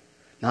alone.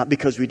 Not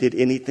because we did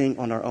anything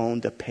on our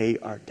own to pay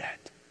our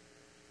debt.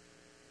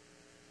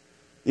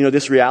 You know,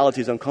 this reality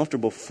is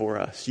uncomfortable for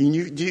us. Do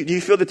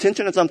you feel the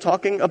tension as I'm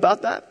talking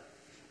about that?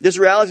 This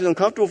reality is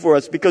uncomfortable for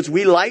us because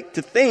we like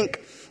to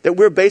think that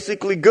we're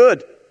basically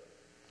good.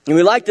 And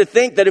we like to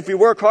think that if we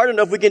work hard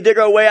enough, we can dig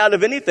our way out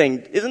of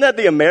anything. Isn't that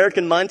the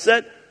American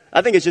mindset?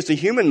 I think it's just a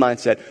human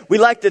mindset. We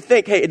like to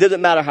think, hey, it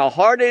doesn't matter how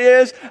hard it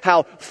is,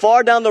 how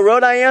far down the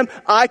road I am,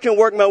 I can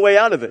work my way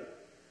out of it.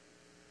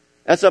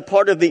 That's a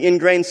part of the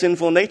ingrained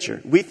sinful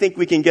nature. We think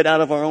we can get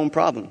out of our own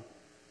problem.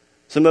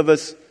 Some of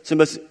us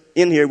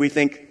in here, we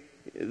think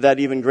that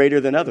even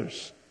greater than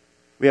others.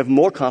 We have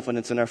more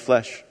confidence in our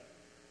flesh.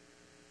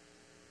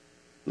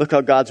 Look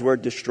how God's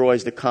word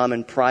destroys the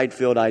common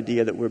pride-filled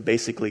idea that we're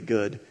basically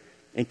good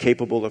and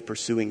capable of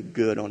pursuing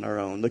good on our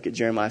own. Look at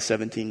Jeremiah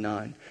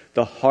 17:9.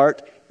 The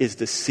heart is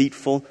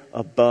deceitful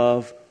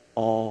above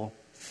all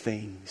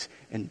things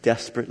and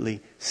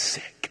desperately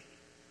sick.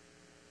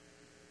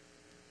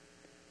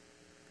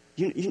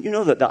 You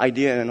know that the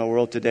idea in our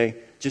world today,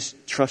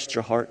 just trust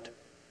your heart.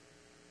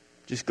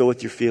 Just go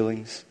with your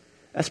feelings.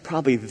 That's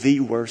probably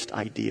the worst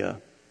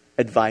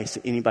advice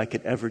that anybody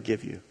could ever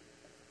give you.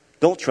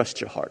 Don't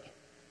trust your heart.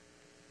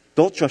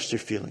 Don't trust your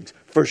feelings.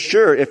 For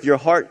sure, if your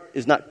heart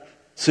is not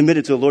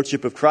submitted to the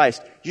lordship of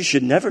Christ, you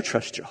should never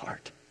trust your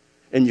heart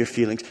and your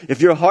feelings.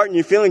 If your heart and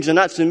your feelings are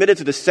not submitted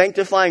to the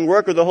sanctifying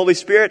work of the Holy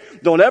Spirit,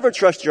 don't ever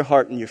trust your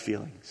heart and your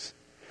feelings.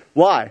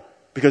 Why?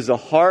 Because the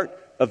heart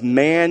of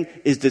man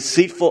is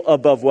deceitful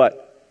above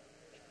what?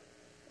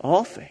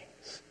 All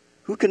things.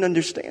 Who can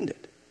understand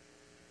it?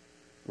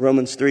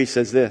 Romans 3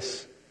 says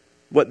this.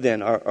 What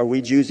then? Are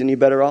we Jews any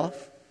better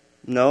off?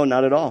 No,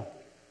 not at all.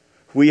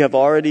 We have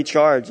already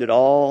charged that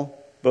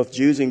all, both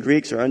Jews and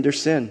Greeks, are under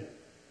sin.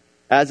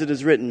 As it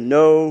is written,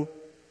 no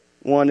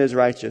one is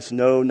righteous.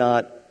 No,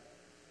 not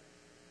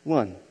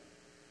one.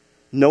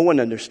 No one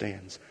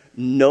understands.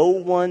 No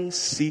one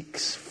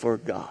seeks for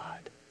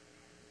God.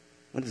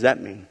 What does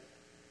that mean?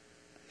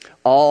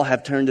 All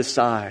have turned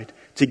aside.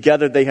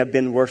 Together they have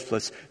been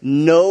worthless.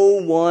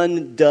 No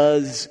one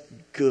does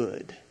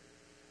good.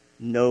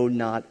 No,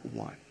 not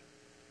one.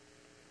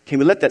 Can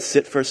we let that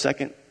sit for a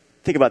second?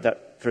 Think about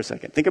that for a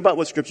second. Think about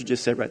what Scripture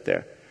just said right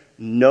there.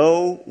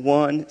 No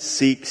one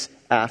seeks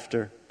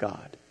after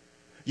God.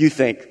 You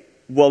think,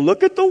 well,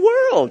 look at the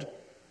world.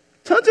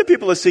 Tons of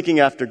people are seeking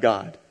after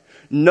God.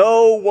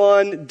 No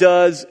one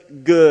does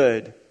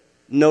good.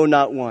 No,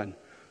 not one.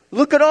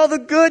 Look at all the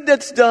good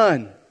that's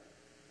done.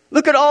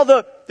 Look at all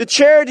the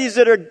charities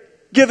that are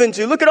given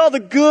to. Look at all the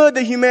good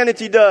that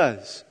humanity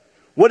does.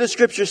 What does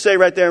Scripture say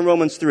right there in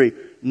Romans 3?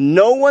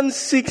 No one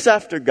seeks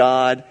after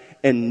God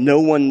and no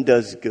one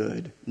does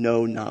good.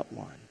 No, not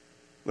one.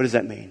 What does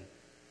that mean?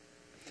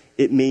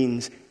 It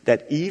means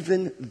that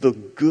even the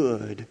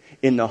good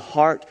in the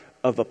heart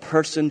of a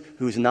person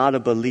who's not a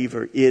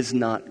believer is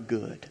not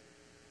good.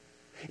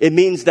 It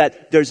means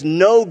that there's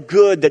no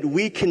good that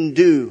we can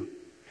do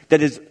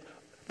that is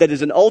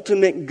an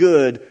ultimate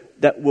good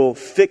that will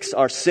fix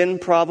our sin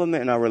problem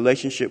and our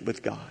relationship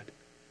with God.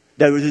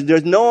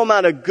 There's no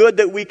amount of good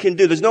that we can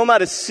do. There's no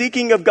amount of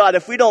seeking of God.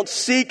 If we don't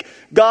seek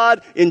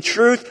God in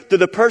truth through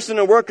the person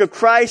and work of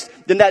Christ,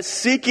 then that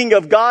seeking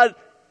of God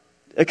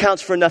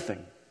accounts for nothing.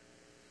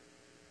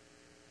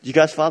 Do you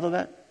guys follow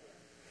that?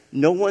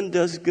 No one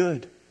does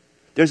good.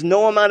 There's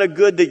no amount of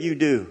good that you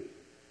do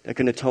that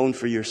can atone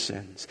for your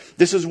sins.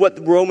 This is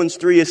what Romans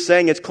 3 is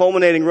saying. It's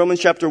culminating Romans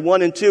chapter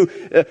 1 and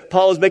 2.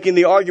 Paul is making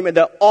the argument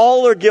that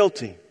all are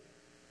guilty.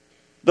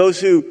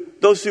 Those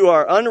who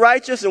are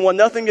unrighteous and want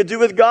nothing to do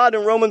with God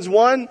in Romans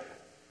 1,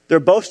 they're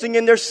boasting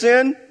in their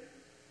sin.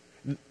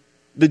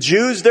 The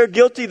Jews, they're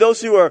guilty.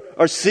 Those who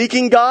are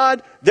seeking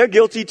God, they're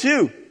guilty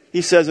too,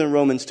 he says in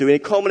Romans 2. And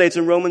it culminates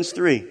in Romans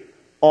 3.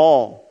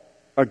 All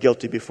are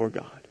guilty before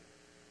God.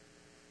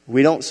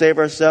 We don't save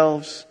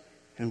ourselves,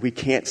 and we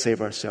can't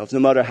save ourselves. No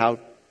matter how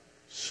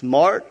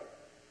smart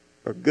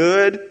or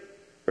good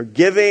or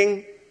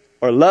giving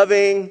or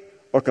loving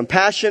or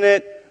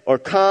compassionate or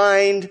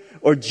kind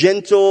or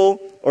gentle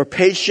or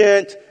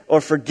patient or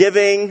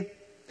forgiving.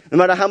 No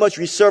matter how much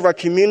we serve our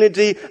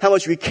community, how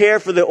much we care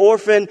for the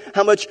orphan,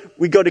 how much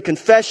we go to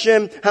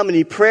confession, how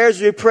many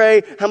prayers we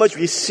pray, how much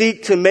we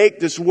seek to make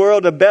this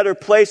world a better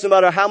place, no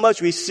matter how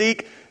much we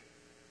seek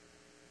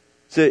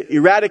to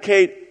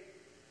eradicate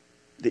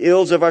the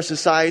ills of our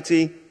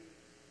society,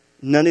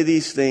 none of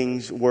these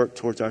things work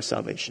towards our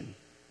salvation.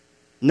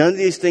 None of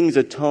these things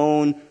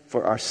atone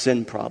for our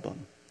sin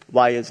problem.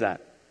 Why is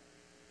that?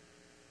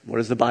 What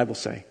does the Bible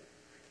say?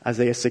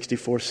 Isaiah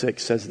 64:6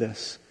 says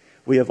this.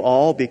 We have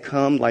all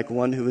become like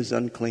one who is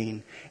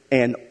unclean,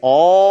 and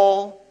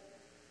all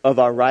of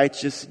our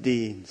righteous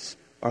deeds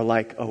are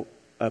like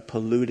a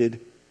polluted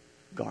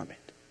garment.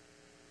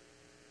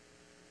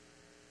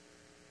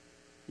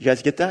 You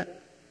guys get that?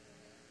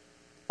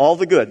 All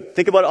the good.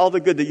 Think about all the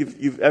good that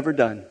you've ever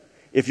done.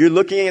 If you're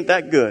looking at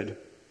that good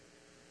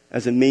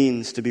as a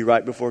means to be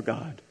right before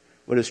God,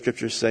 what does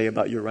Scripture say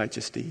about your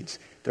righteous deeds?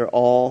 They're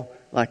all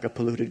like a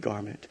polluted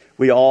garment.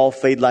 We all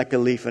fade like a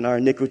leaf, and our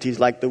iniquities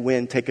like the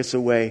wind take us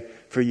away.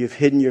 For you've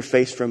hidden your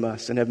face from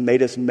us and have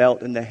made us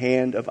melt in the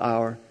hand of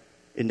our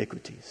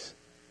iniquities.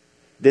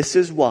 This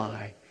is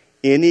why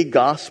any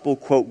gospel,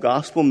 quote,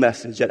 gospel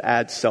message that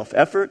adds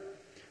self-effort,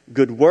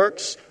 good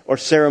works, or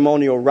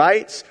ceremonial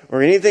rites,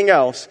 or anything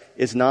else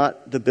is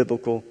not the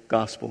biblical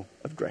gospel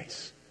of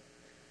grace.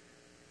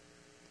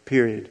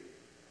 Period.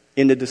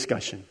 End of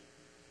discussion.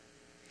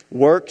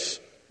 Works,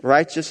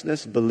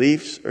 righteousness,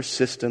 beliefs, or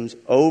systems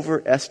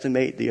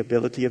overestimate the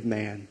ability of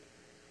man,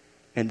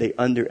 and they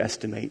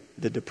underestimate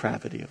the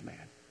depravity of man.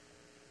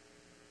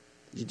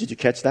 Did you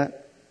catch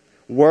that?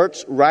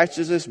 Works,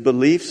 righteousness,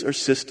 beliefs, or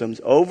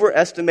systems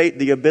overestimate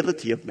the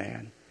ability of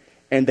man,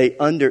 and they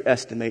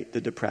underestimate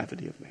the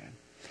depravity of man.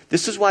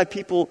 This is why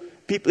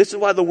this is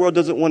why the world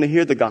doesn't want to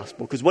hear the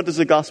gospel. Because what does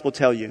the gospel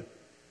tell you?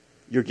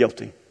 You're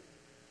guilty.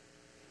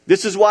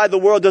 This is why the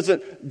world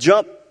doesn't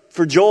jump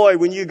for joy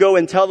when you go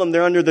and tell them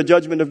they're under the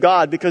judgment of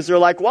God, because they're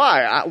like,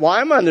 why?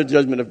 Why am I under the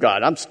judgment of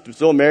God? I'm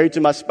still married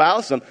to my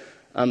spouse.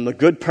 I'm a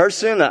good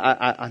person.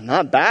 I'm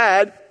not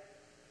bad.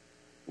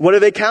 What are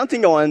they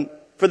counting on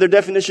for their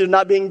definition of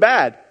not being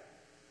bad?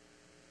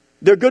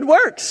 Their good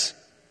works.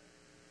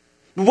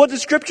 What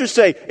does Scripture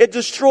say? It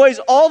destroys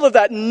all of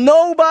that.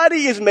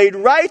 Nobody is made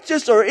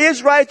righteous or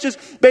is righteous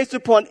based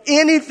upon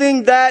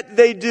anything that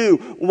they do.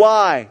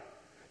 Why?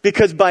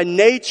 Because by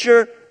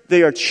nature,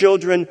 they are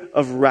children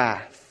of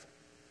wrath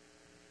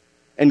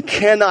and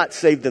cannot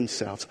save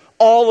themselves.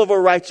 All of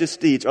our righteous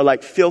deeds are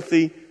like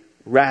filthy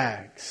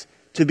rags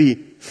to be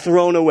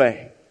thrown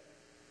away.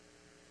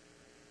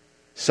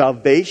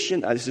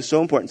 Salvation, this is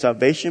so important.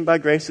 Salvation by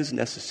grace is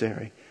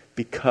necessary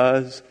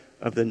because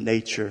of the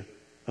nature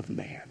of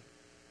man.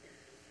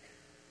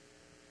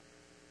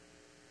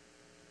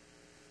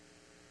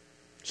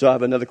 So I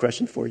have another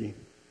question for you.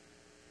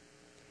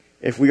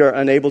 If we are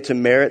unable to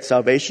merit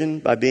salvation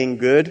by being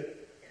good,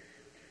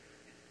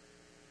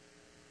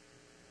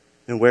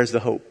 then where's the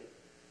hope?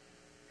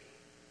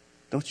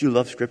 Don't you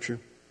love Scripture?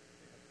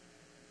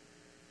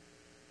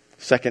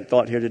 Second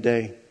thought here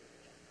today.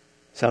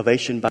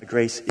 Salvation by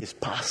grace is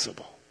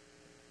possible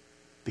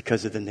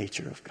because of the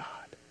nature of God.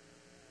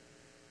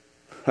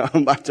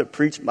 I'm about to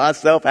preach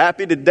myself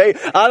happy today.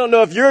 I don't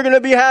know if you're going to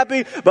be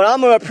happy, but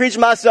I'm going to preach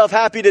myself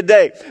happy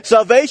today.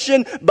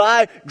 Salvation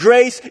by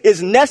grace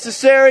is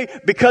necessary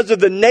because of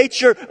the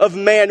nature of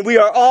man. We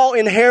are all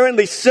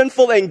inherently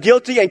sinful and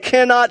guilty and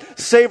cannot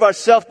save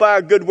ourselves by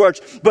our good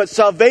works. But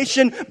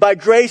salvation by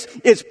grace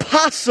is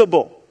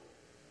possible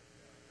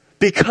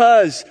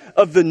because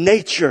of the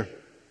nature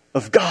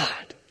of God.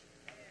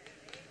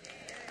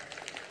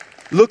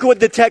 Look at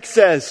what the text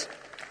says.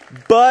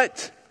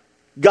 But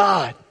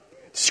God.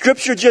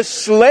 Scripture just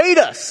slayed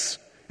us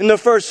in the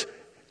first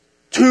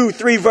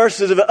 2-3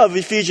 verses of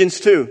Ephesians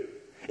 2.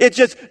 It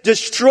just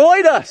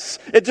destroyed us.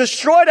 It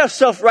destroyed our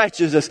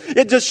self-righteousness.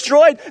 It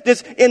destroyed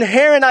this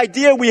inherent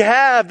idea we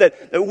have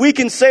that we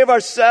can save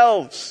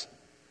ourselves.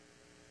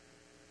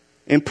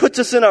 And puts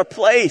us in our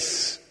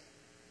place.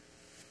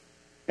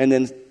 And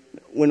then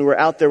when we're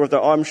out there with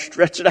our arms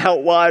stretched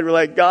out wide, we're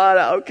like,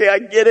 God, okay, I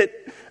get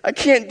it. I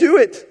can't do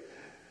it.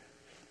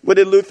 What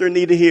did Luther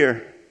need to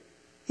hear?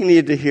 He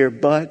needed to hear,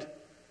 but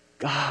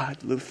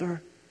God, Luther,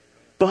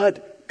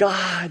 but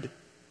God,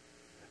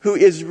 who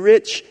is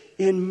rich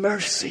in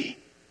mercy,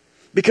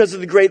 because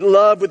of the great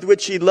love with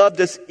which He loved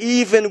us,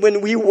 even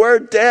when we were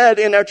dead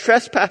in our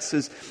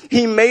trespasses,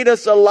 He made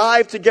us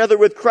alive together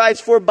with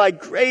Christ, for by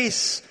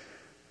grace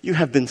you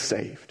have been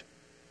saved.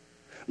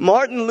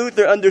 Martin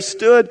Luther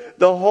understood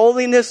the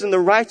holiness and the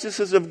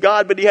righteousness of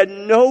God, but he had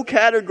no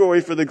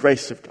category for the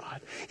grace of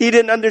God. He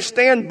didn't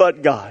understand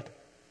but God.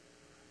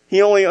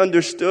 He only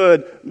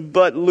understood,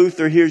 but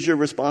Luther, here's your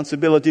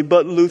responsibility.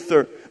 But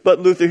Luther,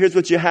 here's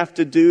what you have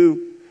to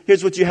do.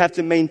 Here's what you have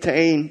to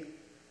maintain.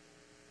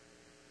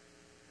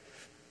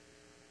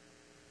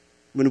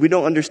 When we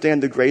don't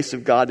understand the grace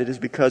of God, it is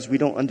because we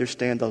don't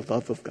understand the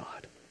love of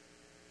God.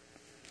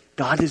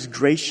 God is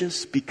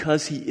gracious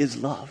because He is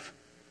love.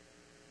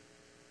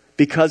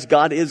 Because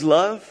God is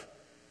love,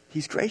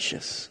 He's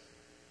gracious.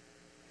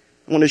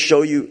 I want to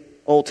show you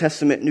Old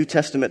Testament, New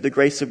Testament, the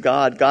grace of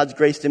God. God's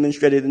grace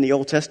demonstrated in the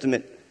Old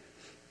Testament.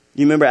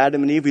 You remember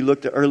Adam and Eve? We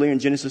looked at earlier in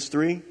Genesis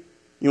 3.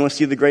 You want to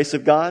see the grace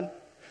of God?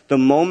 The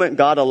moment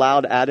God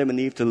allowed Adam and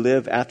Eve to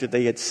live after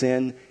they had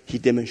sinned, He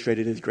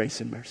demonstrated His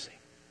grace and mercy.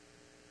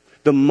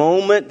 The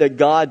moment that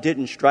God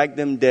didn't strike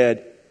them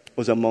dead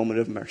was a moment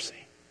of mercy.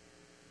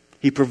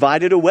 He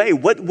provided a way.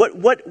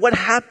 What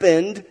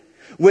happened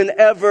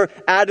whenever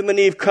Adam and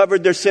Eve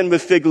covered their sin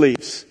with fig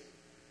leaves?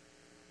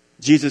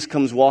 Jesus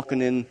comes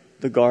walking in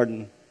the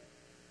garden,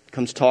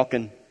 comes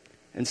talking,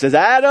 and says,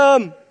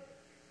 Adam,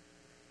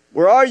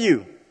 where are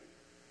you?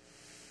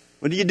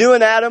 What are you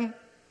doing, Adam?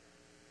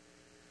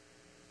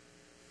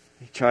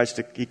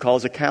 He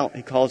calls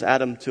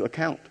Adam to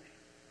account.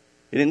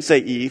 He didn't say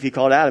Eve, he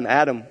called Adam.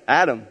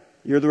 Adam,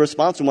 you're the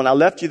responsible one. I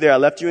left you there. I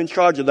left you in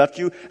charge. I left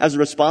you as a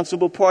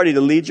responsible party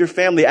to lead your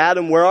family.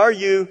 Adam, where are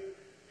you?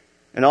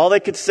 And all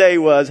they could say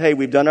was, hey,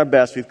 we've done our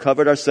best. We've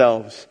covered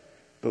ourselves.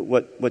 But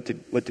what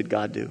did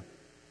God do?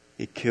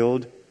 He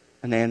killed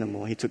an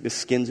animal. He took the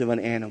skins of an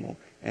animal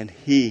and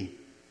He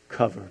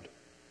covered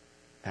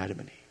Adam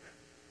and Eve.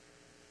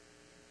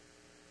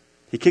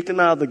 He kicked them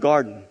out of the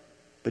garden,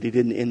 but He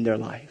didn't end their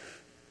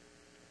life.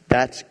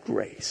 That's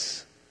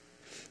grace.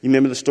 You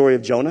remember the story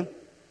of Jonah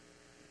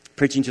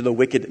preaching to the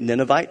wicked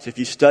Ninevites? If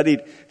you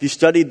studied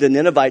the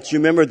Ninevites, you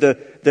remember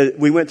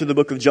we went through the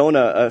book of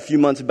Jonah a few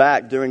months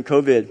back during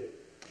COVID,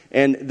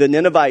 and the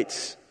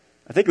Ninevites,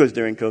 I think it was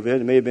during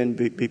COVID, it may have been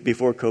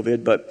before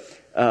COVID, but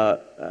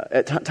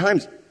at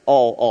times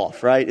all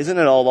off, right? Isn't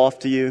it all off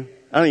to you?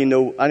 I don't even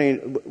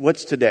know.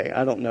 What's today?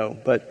 I don't know.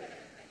 But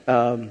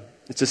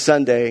it's a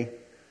Sunday.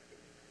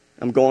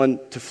 I'm going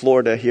to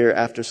Florida here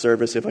after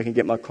service if I can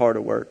get my car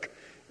to work.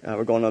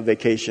 We're going on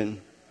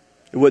vacation.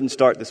 It wouldn't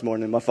start this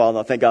morning. My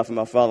father-in-law, thank God for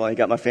my father-in-law. He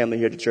got my family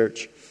here to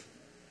church.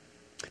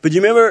 But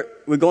you remember,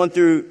 we're going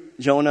through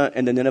Jonah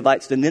and the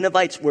Ninevites. The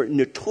Ninevites were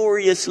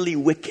notoriously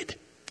wicked.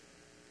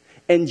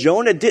 And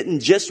Jonah didn't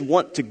just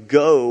want to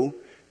go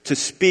to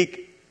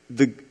speak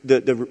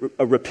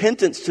a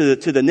repentance to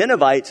the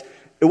Ninevites.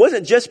 It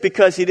wasn't just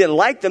because he didn't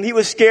like them. He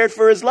was scared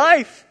for his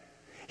life.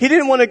 He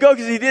didn't want to go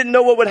because he didn't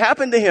know what would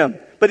happen to him.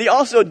 But he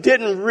also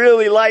didn't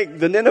really like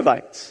the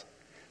Ninevites.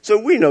 So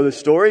we know the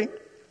story.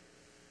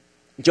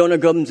 Jonah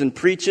comes and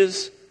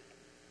preaches,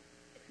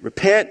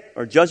 repent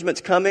or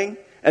judgment's coming.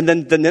 And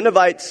then the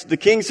Ninevites, the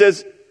king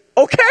says,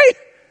 okay,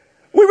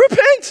 we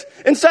repent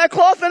in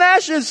sackcloth and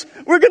ashes.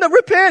 We're going to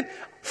repent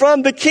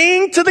from the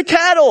king to the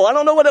cattle. I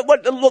don't know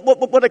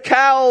what a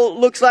cow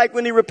looks like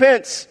when he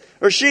repents,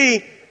 or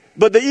she,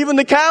 but even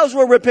the cows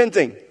were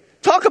repenting.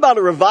 Talk about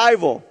a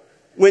revival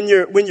when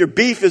your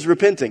beef is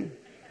repenting.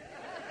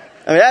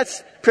 I mean,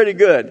 that's pretty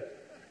good.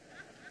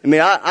 I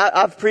mean,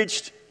 I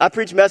preach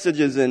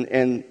messages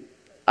and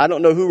I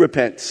don't know who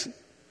repents,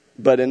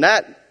 but in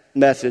that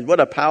message, what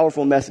a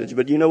powerful message.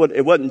 But you know what?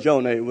 It wasn't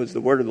Jonah. It was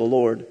the word of the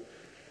Lord.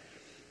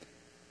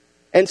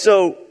 And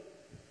so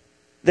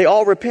they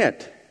all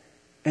repent.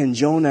 And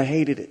Jonah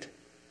hated it.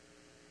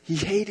 He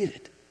hated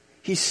it.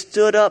 He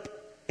stood up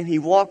and he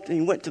walked and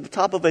he went to the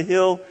top of a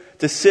hill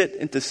to sit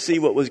and to see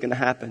what was going to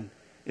happen.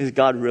 Is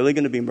God really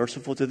going to be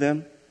merciful to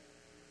them?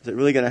 Is it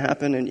really going to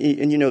happen? And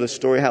you know the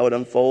story, how it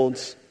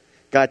unfolds.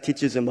 God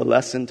teaches him a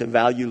lesson to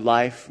value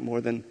life more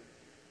than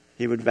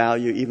he would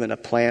value even a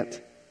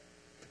plant.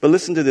 But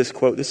listen to this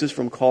quote. This is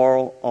from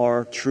Carl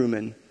R.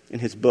 Trueman in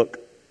his book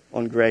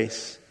on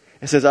grace.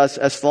 It says,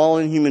 as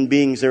fallen human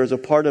beings, there is a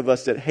part of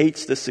us that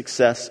hates the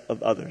success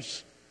of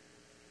others.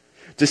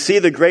 To see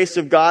the grace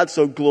of God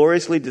so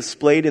gloriously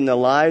displayed in the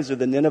lives of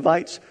the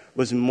Ninevites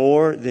was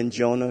more than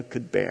Jonah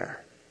could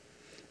bear.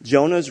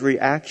 Jonah's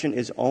reaction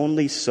is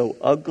only so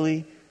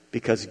ugly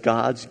because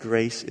God's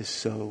grace is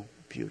so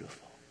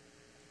beautiful.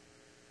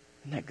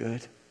 Isn't that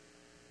good?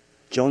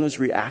 Jonah's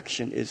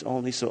reaction is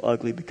only so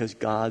ugly because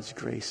God's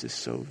grace is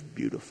so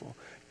beautiful.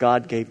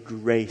 God gave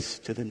grace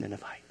to the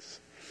Ninevites.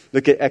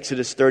 Look at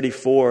Exodus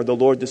 34. The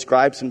Lord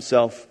describes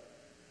himself.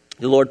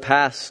 The Lord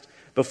passed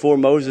before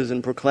Moses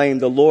and proclaimed,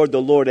 the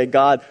Lord, a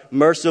God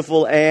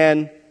merciful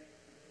and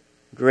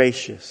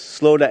gracious,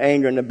 slow to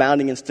anger and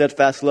abounding in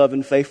steadfast love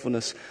and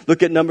faithfulness.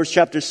 Look at Numbers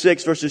chapter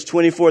 6, verses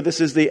 24.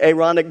 This is the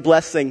Aaronic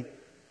blessing,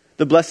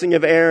 the blessing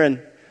of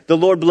Aaron. The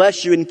Lord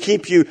bless you and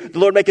keep you. The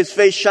Lord make his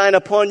face shine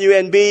upon you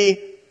and be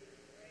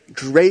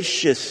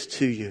gracious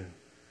to you.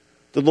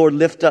 The Lord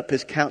lift up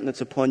his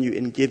countenance upon you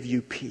and give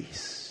you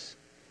peace.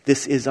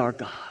 This is our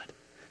God.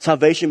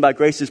 Salvation by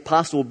grace is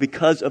possible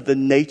because of the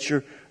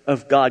nature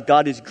of God.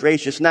 God is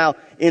gracious. Now,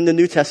 in the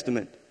New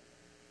Testament,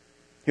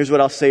 here's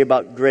what I'll say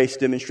about grace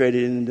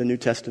demonstrated in the New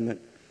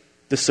Testament.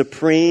 The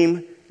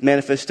supreme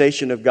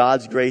manifestation of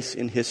God's grace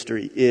in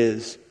history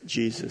is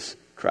Jesus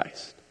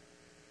Christ.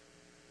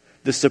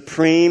 The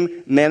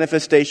supreme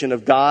manifestation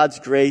of God's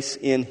grace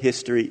in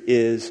history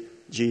is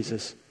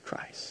Jesus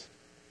Christ.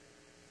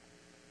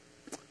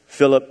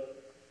 Philip,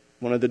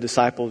 one of the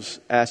disciples,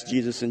 asked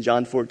Jesus in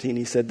John 14,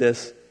 he said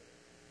this,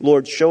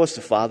 Lord, show us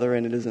the Father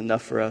and it is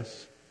enough for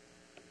us.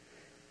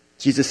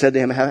 Jesus said to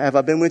him, have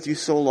I been with you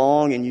so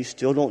long and you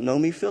still don't know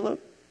me,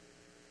 Philip?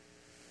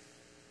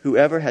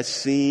 Whoever has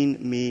seen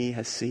me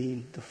has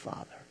seen the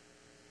Father.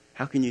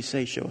 How can you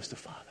say, show us the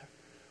Father?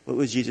 What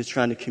was Jesus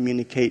trying to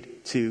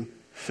communicate to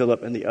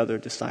Philip and the other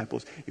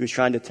disciples? He was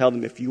trying to tell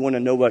them, if you want to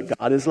know what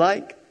God is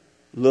like,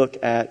 look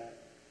at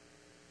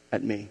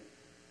me.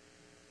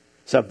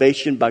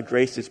 Salvation by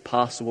grace is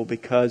possible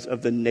because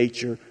of the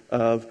nature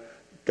of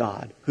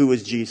God. Who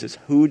was Jesus?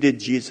 Who did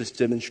Jesus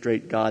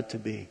demonstrate God to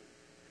be?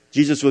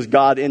 Jesus was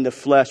God in the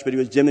flesh, but he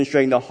was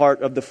demonstrating the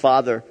heart of the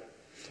Father.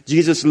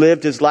 Jesus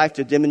lived his life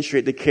to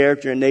demonstrate the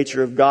character and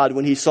nature of God.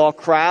 When he saw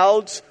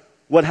crowds,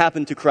 what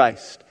happened to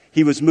Christ?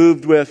 He was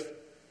moved with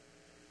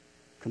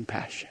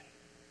compassion.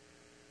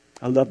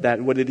 I love that.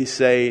 What did he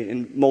say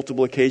in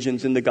multiple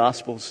occasions in the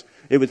Gospels?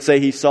 It would say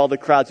he saw the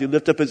crowds. He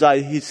lifted up his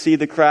eyes. He'd see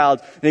the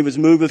crowds. And he was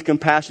moved with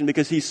compassion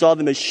because he saw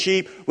them as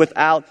sheep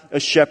without a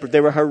shepherd. They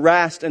were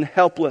harassed and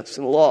helpless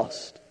and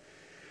lost.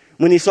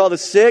 When he saw the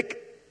sick,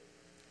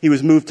 he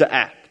was moved to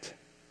act.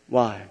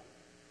 Why?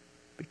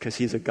 Because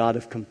he's a God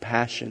of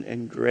compassion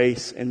and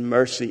grace and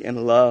mercy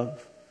and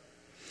love.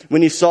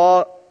 When he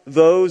saw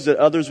those that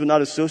others would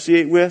not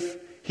associate with,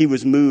 he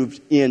was moved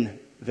in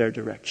their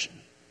direction.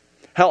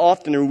 How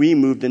often are we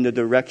moved in the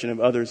direction of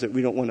others that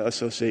we don't want to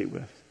associate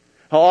with?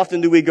 How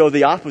often do we go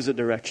the opposite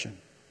direction?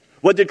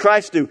 What did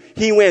Christ do?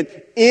 He went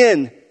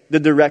in the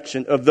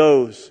direction of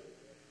those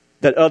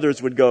that others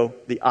would go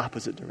the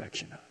opposite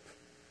direction of.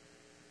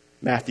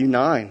 Matthew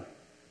 9.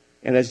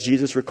 And as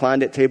Jesus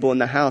reclined at table in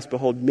the house,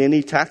 behold,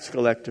 many tax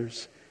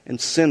collectors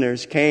and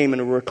sinners came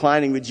and were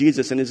reclining with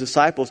Jesus and his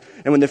disciples.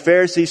 And when the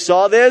Pharisees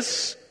saw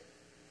this,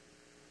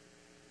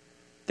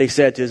 they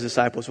said to his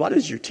disciples, why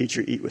does your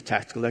teacher eat with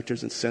tax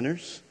collectors and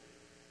sinners?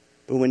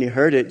 But when he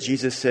heard it,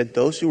 Jesus said,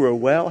 those who are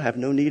well have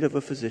no need of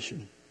a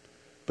physician,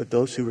 but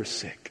those who are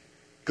sick.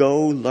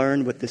 Go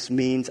learn what this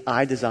means.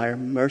 I desire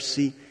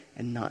mercy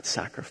and not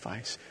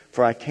sacrifice.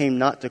 For I came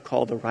not to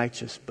call the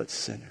righteous, but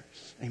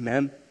sinners.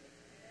 Amen?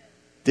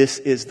 This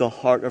is the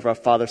heart of our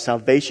Father.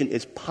 Salvation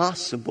is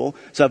possible.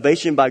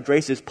 Salvation by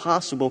grace is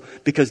possible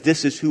because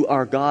this is who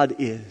our God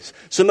is.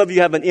 Some of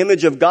you have an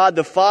image of God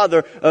the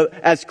Father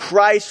as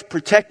Christ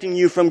protecting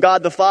you from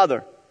God the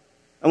Father.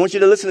 I want you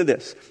to listen to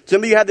this.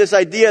 Some of you have this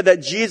idea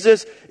that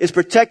Jesus is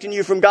protecting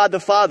you from God the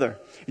Father.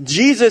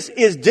 Jesus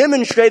is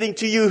demonstrating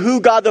to you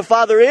who God the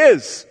Father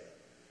is.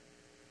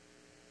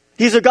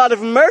 He's a God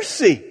of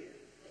mercy.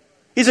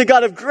 He's a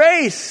God of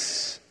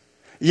grace.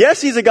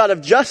 Yes, He's a God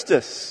of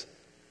justice.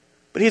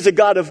 But He's a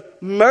God of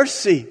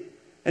mercy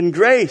and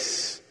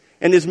grace.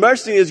 And His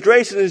mercy and His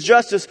grace and His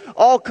justice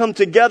all come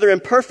together in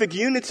perfect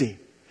unity.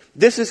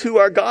 This is who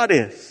our God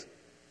is.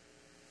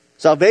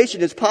 Salvation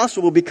is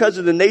possible because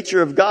of the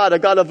nature of God, a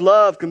God of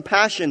love,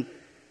 compassion,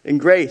 and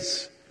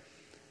grace.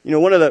 You know,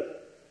 one of the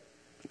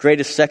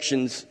greatest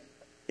sections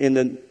in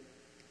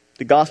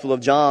the Gospel of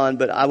John,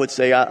 but I would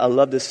say I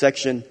love this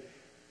section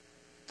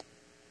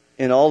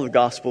in all the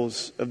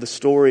Gospels of the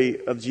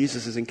story of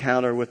Jesus'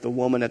 encounter with the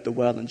woman at the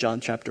well in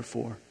John chapter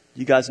 4.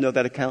 You guys know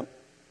that account?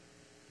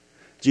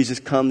 Jesus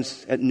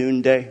comes at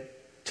noonday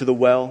to the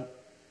well,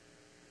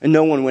 and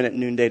no one went at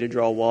noonday to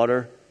draw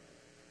water.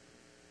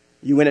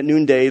 You went at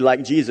noonday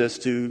like Jesus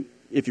to,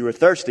 if you were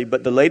thirsty,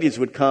 but the ladies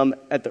would come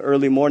at the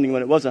early morning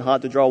when it wasn't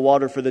hot to draw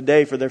water for the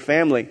day for their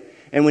family.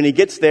 And when He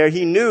gets there,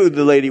 He knew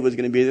the lady was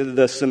going to be there,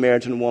 the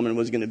Samaritan woman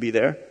was going to be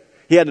there.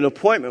 He had an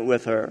appointment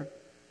with her.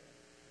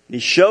 He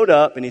showed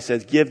up and He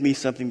says, "Give me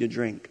something to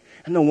drink."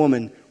 And the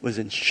woman was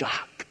in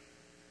shock.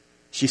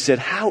 She said,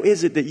 "How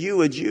is it that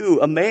you, a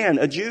Jew, a man,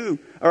 a Jew,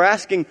 are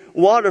asking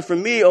water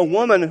from me, a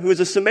woman who is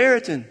a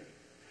Samaritan?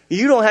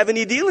 You don't have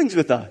any dealings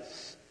with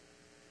us."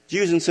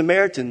 Jews and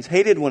Samaritans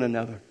hated one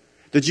another.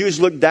 The Jews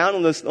looked down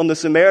on the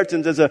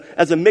Samaritans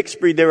as a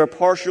mixed breed. They were a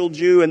partial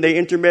Jew and they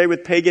intermarried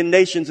with pagan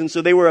nations. And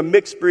so they were a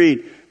mixed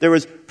breed. There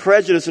was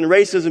prejudice and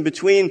racism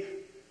between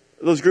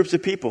those groups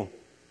of people.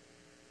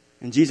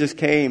 And Jesus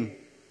came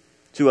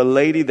to a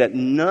lady that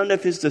none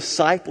of His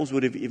disciples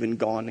would have even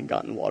gone and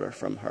gotten water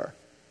from her.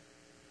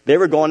 They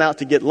were going out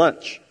to get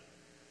lunch.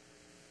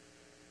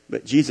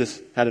 But Jesus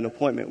had an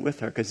appointment with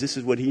her because this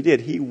is what He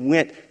did. He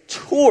went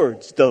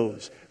towards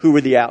those who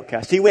were the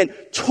outcasts. He went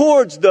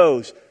towards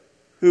those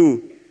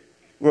who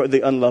were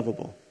the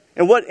unlovable.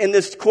 And what in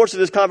this course of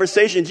this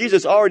conversation,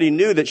 Jesus already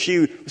knew that she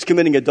was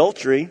committing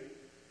adultery.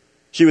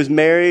 She was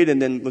married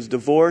and then was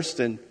divorced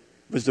and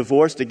was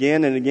divorced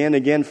again and again and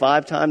again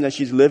 5 times. Now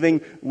she's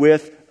living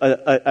with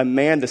a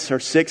man. This is her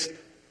 6th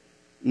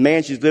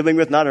man she's living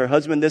with, not her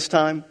husband this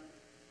time.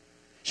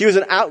 She was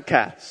an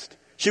outcast.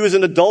 She was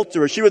an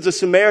adulterer. She was a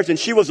Samaritan.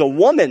 She was a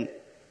woman.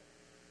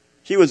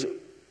 She was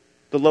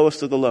the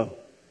lowest of the low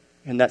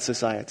in that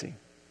society.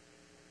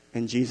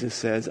 And Jesus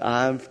says,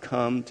 "I've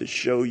come to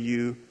show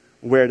you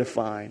where to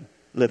find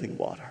living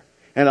water."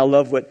 And I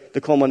love what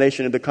the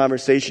culmination of the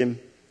conversation,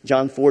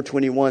 John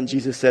 4:21,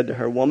 Jesus said to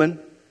her, "Woman,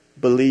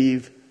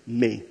 believe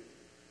me.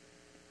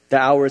 The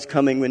hour is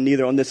coming when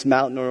neither on this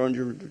mountain nor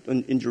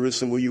in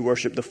Jerusalem will you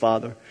worship the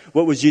Father."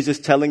 What was Jesus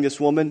telling this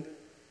woman?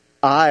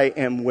 I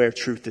am where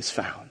truth is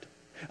found.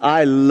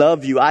 I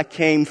love you. I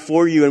came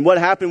for you. And what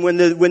happened when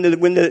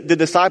the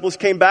disciples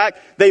came back?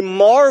 They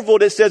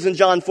marveled, it says in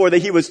John 4, that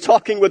He was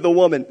talking with a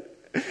woman.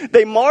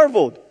 They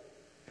marveled.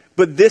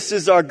 But this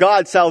is our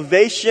God.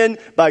 Salvation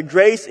by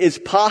grace is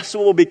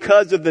possible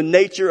because of the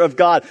nature of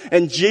God.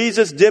 And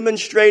Jesus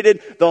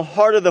demonstrated the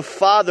heart of the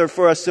Father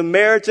for a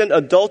Samaritan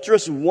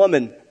adulterous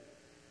woman.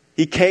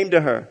 He came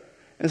to her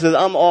and says,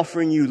 "I'm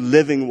offering you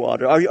living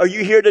water." Are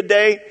you here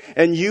today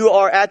and you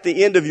are at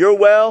the end of your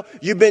well?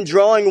 You've been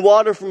drawing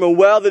water from a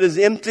well that is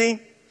empty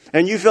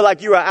and you feel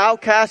like you are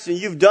outcast and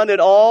you've done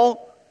it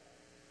all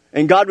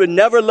and God would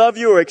never love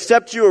you or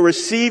accept you or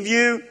receive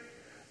you.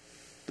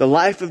 The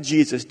life of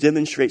Jesus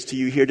demonstrates to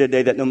you here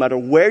today that no matter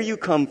where you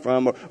come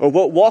from or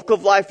what walk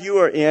of life you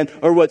are in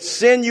or what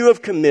sin you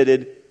have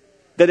committed,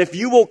 that if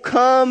you will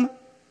come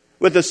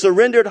with a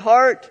surrendered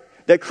heart,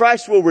 that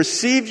Christ will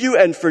receive you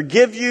and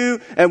forgive you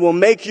and will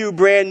make you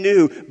brand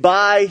new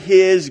by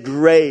His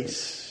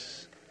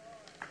grace.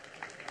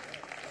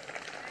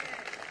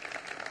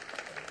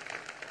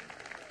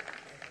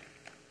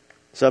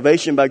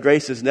 Salvation by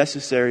grace is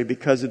necessary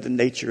because of the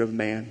nature of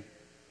man.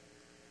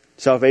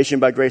 Salvation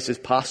by grace is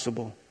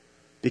possible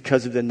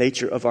because of the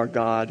nature of our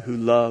God who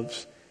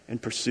loves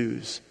and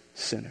pursues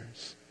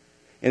sinners.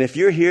 And if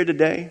you're here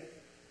today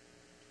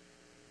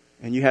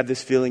and you have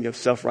this feeling of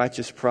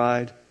self-righteous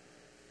pride,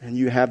 and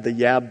you have the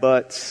yeah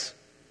buts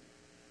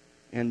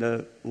and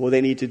the, well, they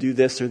need to do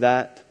this or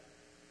that,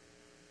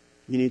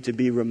 you need to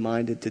be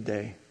reminded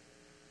today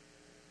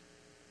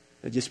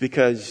that just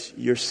because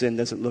your sin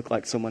doesn't look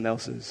like someone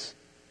else's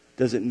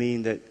doesn't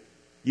mean that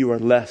you are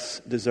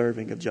less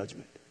deserving of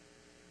judgment.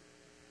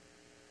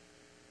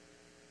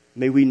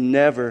 May we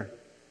never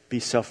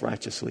be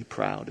self-righteously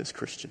proud as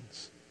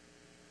Christians.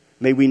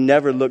 May we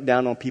never look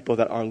down on people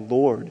that our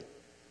Lord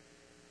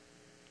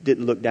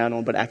didn't look down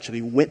on but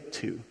actually went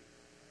to,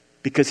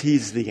 because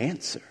He's the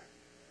answer.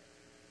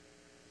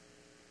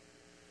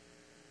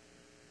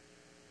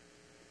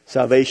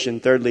 Salvation,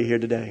 thirdly, here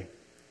today.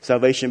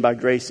 Salvation by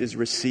grace is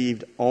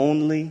received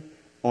only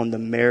on the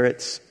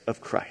merits of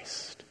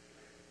Christ.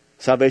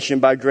 Salvation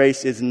by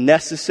grace is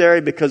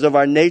necessary because of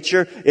our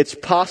nature. It's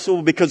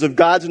possible because of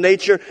God's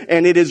nature.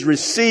 And it is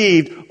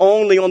received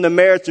only on the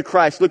merits of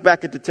Christ. Look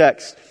back at the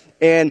text.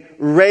 And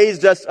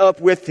raised us up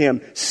with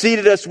Him.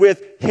 Seated us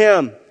with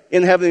Him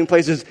in heavenly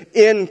places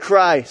in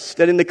Christ.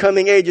 That in the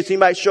coming ages He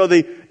might show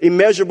the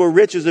immeasurable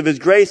riches of His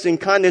grace and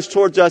kindness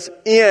towards us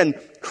in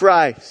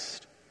Christ.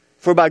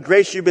 For by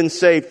grace you've been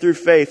saved through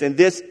faith. And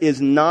this is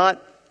not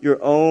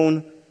your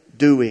own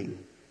doing.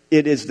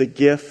 It is the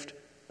gift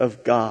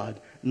of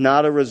God.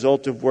 Not a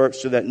result of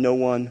works, so that no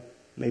one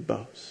may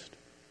boast.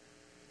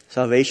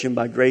 Salvation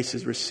by grace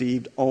is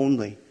received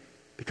only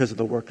because of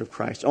the work of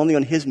Christ. Only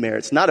on His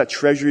merits. Not a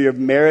treasury of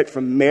merit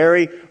from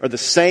Mary or the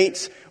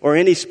saints or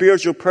any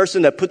spiritual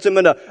person that puts them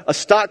in a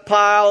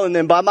stockpile and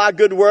then by my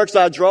good works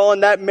I draw on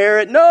that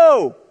merit.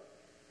 No!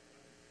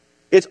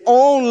 It's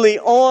only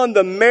on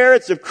the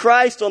merits of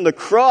Christ on the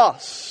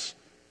cross.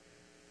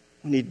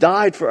 When He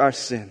died for our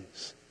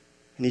sins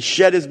and He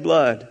shed His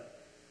blood.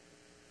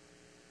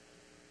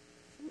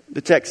 The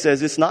text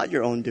says it's not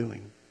your own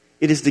doing.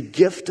 It is the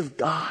gift of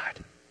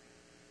God.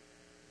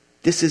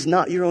 This is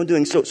not your own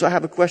doing. So I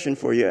have a question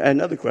for you.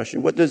 Another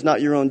question. What does not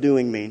your own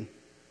doing mean?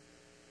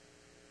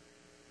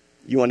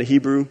 You want a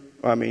Hebrew,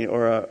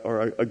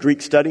 or a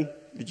Greek study?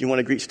 Did you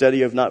want a Greek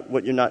study of not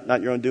what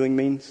not your own doing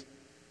means?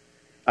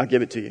 I'll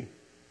give it to you.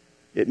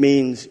 It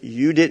means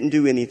you didn't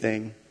do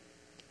anything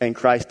and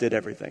Christ did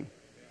everything.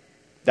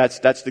 That's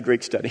the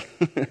Greek study.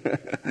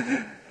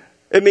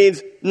 It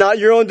means not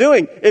your own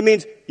doing. It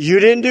means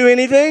you didn't do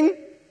anything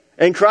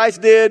and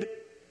Christ did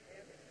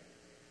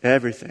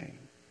everything.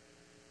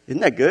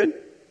 Isn't that good?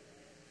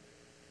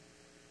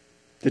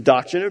 The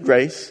doctrine of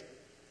grace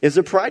is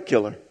a pride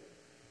killer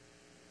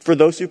for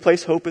those who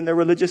place hope in their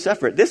religious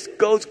effort. This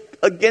goes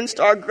against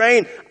our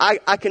grain.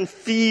 I can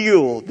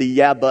feel the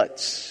yeah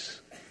buts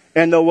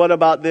and the what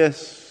about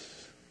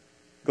this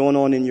going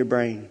on in your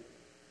brain.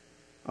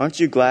 Aren't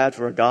you glad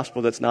for a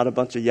gospel that's not a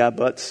bunch of yeah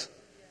buts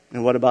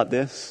and what about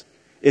this?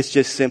 It's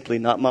just simply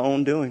not my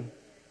own doing.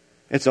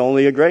 It's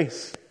only a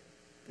grace.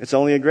 It's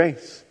only a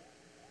grace.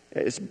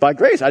 It's by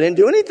grace. I didn't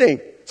do anything.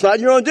 It's not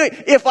your own doing.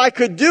 If I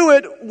could do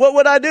it, what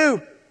would I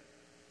do?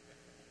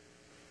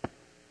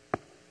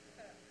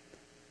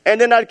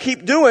 And then I'd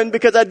keep doing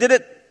because I did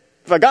it.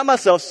 If I got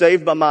myself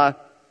saved by my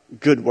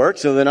good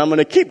works, so then I'm going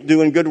to keep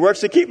doing good works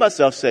to keep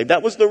myself saved.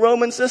 That was the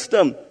Roman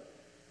system.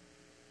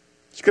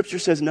 Scripture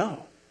says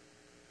no.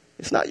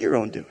 It's not your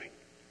own doing.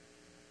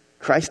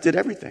 Christ did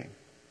everything.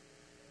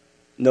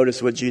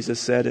 Notice what Jesus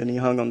said, and He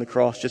hung on the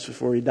cross just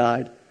before He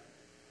died.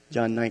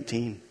 John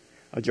 19.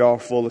 A jar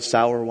full of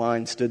sour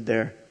wine stood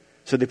there.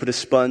 So they put a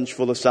sponge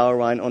full of sour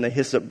wine on a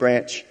hyssop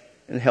branch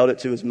and held it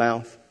to His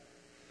mouth.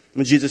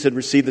 When Jesus had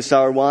received the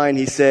sour wine,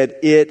 He said,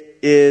 "It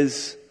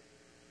is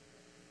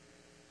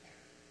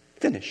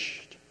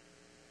finished."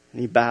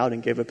 And He bowed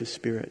and gave up His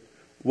spirit.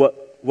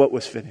 What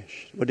was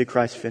finished? What did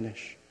Christ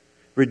finish?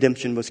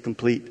 Redemption was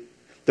complete.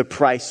 The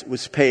price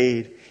was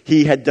paid.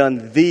 He had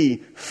done the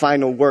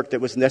final work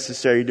that was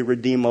necessary to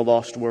redeem a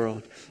lost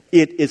world.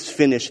 It is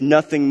finished.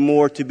 Nothing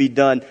more to be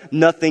done.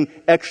 Nothing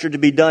extra to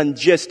be done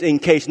just in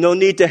case. No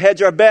need to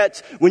hedge our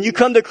bets. When you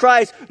come to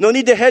Christ, no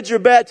need to hedge your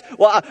bets.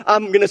 Well,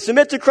 I'm going to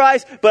submit to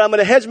Christ, but I'm going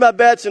to hedge my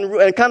bets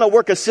and kind of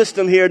work a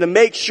system here to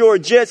make sure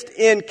just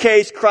in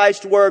case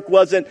Christ's work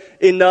wasn't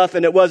enough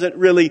and it wasn't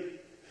really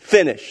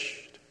finished.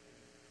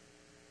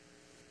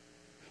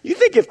 You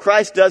think if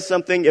Christ does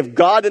something, if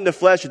God in the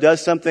flesh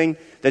does something,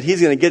 that He's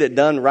going to get it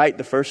done right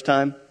the first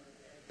time?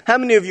 How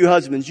many of you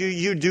husbands,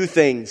 you do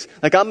things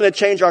like I'm going to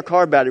change our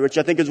car battery, which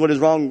I think is what is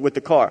wrong with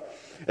the car.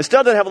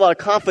 Estelle doesn't have a lot of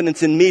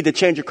confidence in me to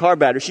change a car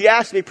battery. She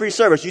asked me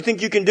pre-service, "You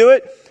think you can do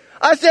it?"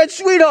 I said,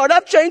 "Sweetheart,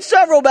 I've changed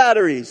several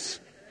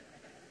batteries."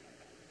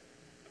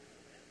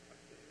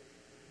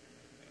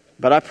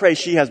 But I pray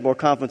she has more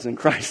confidence in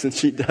Christ than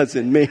she does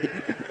in me.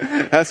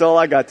 That's all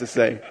I got to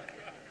say.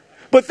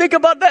 But think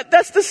about that.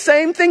 That's the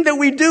same thing that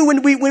we do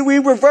when we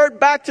revert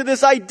back to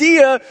this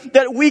idea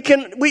that we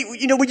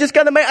just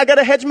I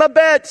gotta hedge my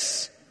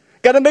bets.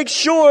 Gotta make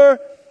sure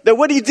that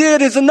what He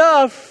did is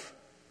enough.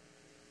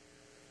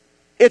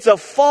 It's a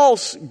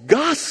false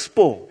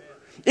gospel.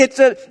 It's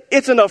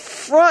an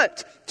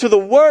affront to the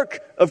work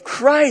of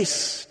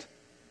Christ.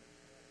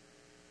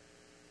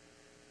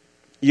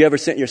 You ever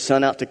sent your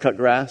son out to cut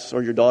grass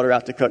or your daughter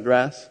out to cut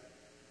grass?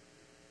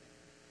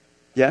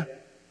 Yeah?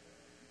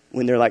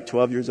 When they're like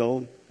 12 years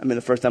old. I mean,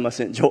 the first time I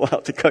sent Joel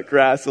out to cut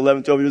grass,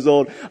 11, 12 years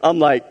old, I'm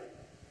like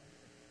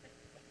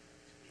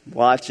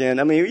watching.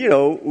 I mean,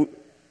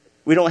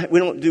 we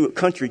don't do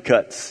country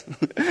cuts.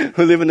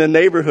 We live in a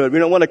neighborhood. We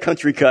don't want a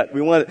country cut.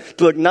 We want it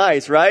to look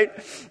nice, right?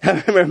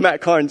 I remember Matt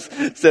Carnes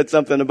said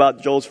something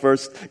about Joel's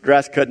first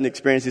grass cutting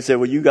experience. He said,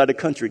 "Well, you got a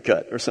country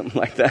cut," or something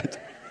like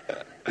that.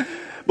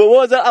 But what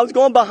was that? I was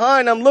going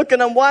behind. I'm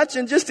looking. I'm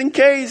watching just in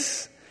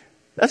case.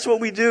 That's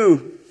what we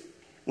do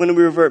when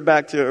we revert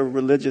back to a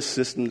religious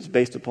systems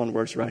based upon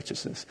works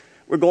righteousness.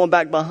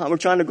 we're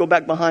trying to go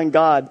back behind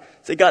God.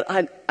 Say, God,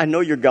 I know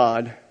you're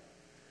God.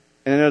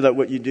 And I know that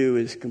what you do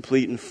is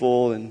complete and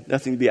full and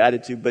nothing to be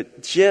added to,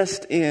 but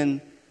just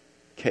in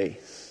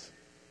case.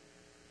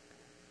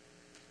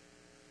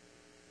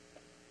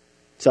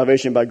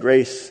 Salvation by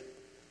grace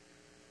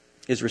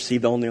is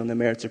received only on the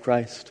merits of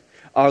Christ.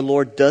 Our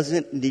Lord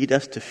doesn't need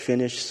us to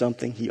finish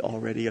something he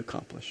already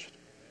accomplished.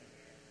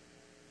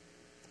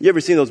 You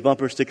ever seen those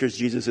bumper stickers,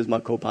 Jesus is my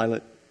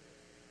co-pilot?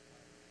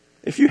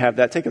 If you have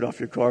that, take it off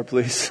your car,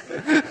 please.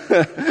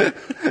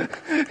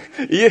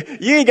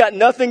 You ain't got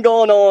nothing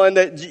going on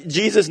that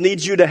Jesus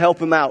needs you to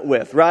help him out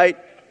with, right?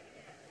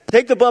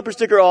 Take the bumper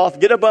sticker off.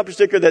 Get a bumper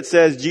sticker that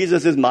says,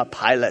 Jesus is my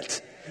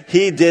pilot.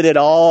 He did it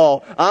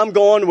all. I'm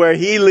going where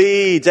he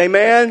leads.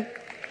 Amen?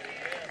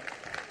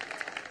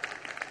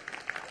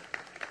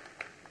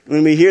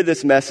 When we hear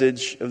this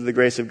message of the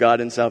grace of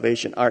God and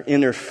salvation, our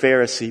inner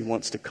Pharisee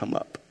wants to come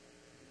up.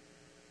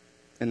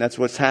 And that's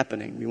what's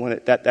happening. We want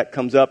it, that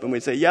comes up and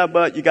we say, yeah,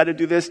 but you got to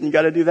do this and you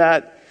got to do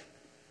that.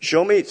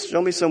 Show me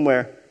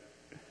somewhere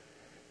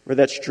where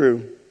that's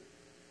true.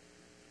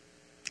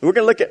 We're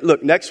going to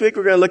look, next week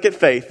we're going to look at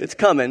faith. It's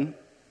coming.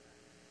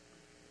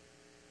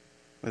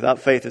 Without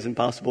faith, it's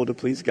impossible to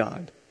please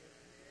God.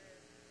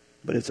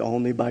 But it's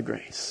only by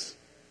grace.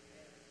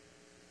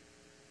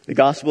 The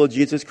gospel of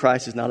Jesus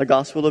Christ is not a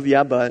gospel of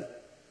yeah,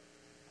 but,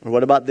 or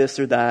what about this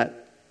or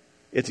that.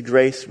 It's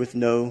grace with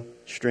no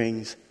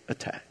strings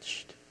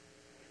attached.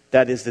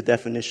 That is the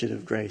definition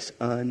of grace.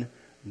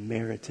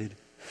 Unmerited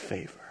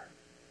favor.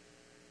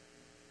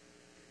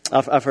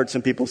 I've heard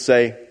some people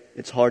say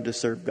it's hard to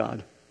serve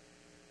God.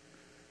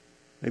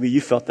 Maybe you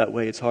felt that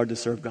way. It's hard to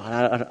serve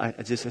God.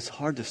 It's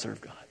hard to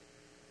serve God.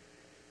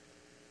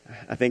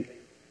 I think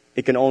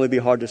it can only be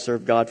hard to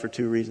serve God for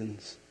two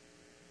reasons.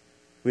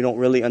 We don't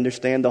really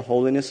understand the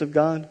holiness of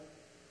God,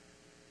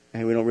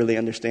 and we don't really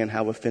understand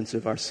how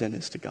offensive our sin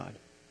is to God.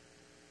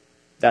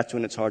 That's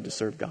when it's hard to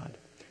serve God.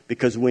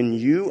 Because when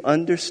you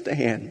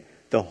understand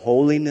the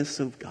holiness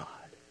of God,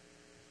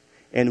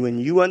 and when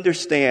you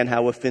understand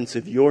how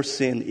offensive your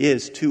sin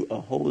is to a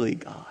holy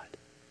God,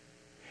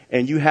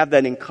 and you have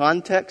that in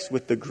context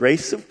with the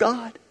grace of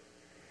God,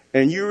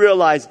 and you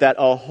realize that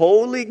a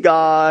holy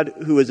God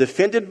who is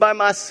offended by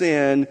my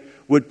sin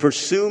would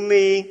pursue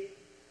me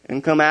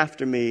and come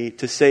after me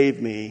to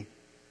save me,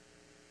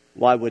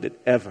 why would it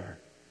ever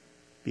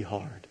be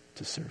hard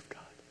to serve God?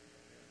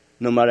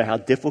 No matter how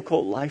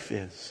difficult life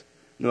is,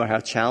 no matter how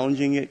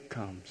challenging it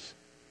comes,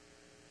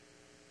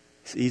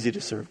 it's easy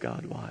to serve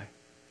God. Why?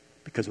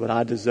 Because what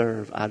I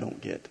deserve, I don't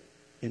get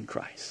in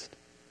Christ.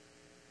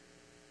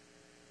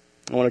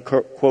 I want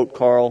to quote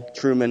Carl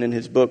Trueman in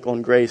his book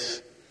on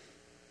grace.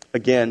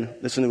 Again,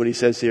 listen to what he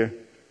says here.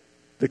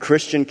 The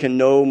Christian can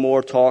no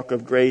more talk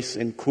of grace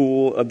in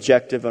cool,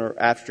 objective, or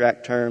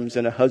abstract terms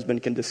than a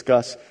husband can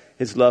discuss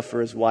his love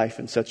for his wife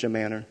in such a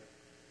manner.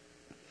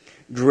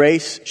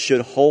 Grace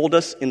should hold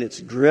us in its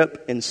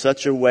grip in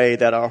such a way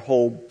that our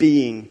whole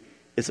being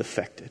is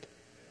affected.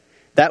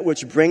 That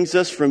which brings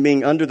us from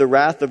being under the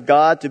wrath of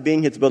God to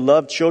being his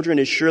beloved children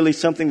is surely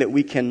something that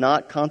we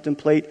cannot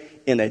contemplate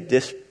in a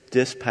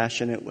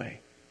dispassionate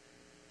way.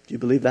 Do you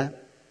believe that?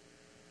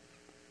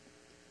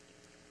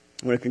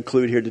 I'm going to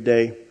conclude here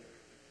today.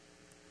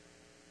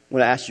 I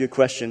want to ask you a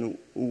question.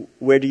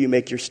 Where do you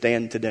make your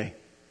stand today?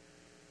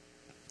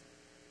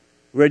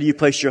 Where do you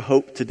place your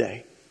hope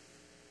today?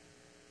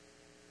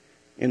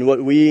 In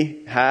what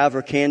we have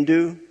or can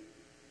do,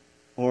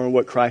 or in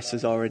what Christ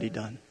has already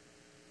done?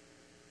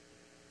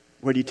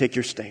 Where do you take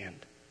your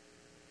stand?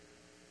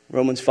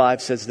 Romans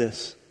 5 says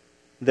this,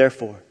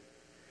 therefore,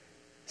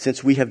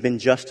 since we have been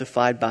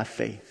justified by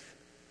faith,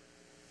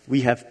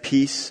 we have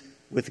peace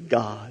with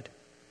God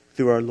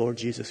through our Lord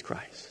Jesus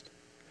Christ.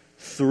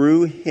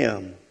 Through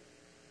him,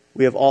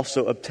 we have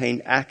also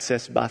obtained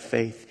access by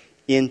faith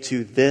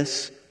into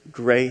this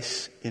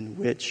grace in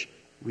which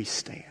we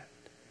stand.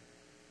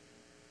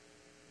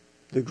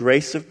 The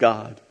grace of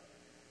God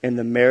and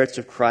the merits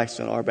of Christ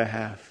on our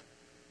behalf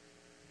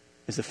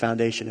is the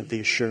foundation of the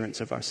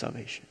assurance of our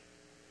salvation.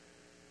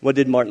 What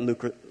did Martin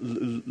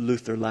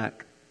Luther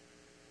lack?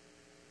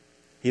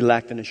 He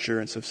lacked an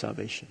assurance of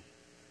salvation.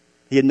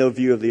 He had no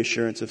view of the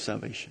assurance of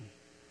salvation.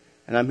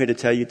 And I'm here to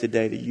tell you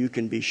today that you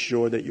can be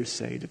sure that you're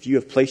saved. If you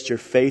have placed your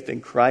faith in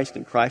Christ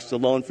and Christ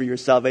alone for your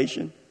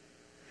salvation,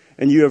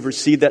 and you have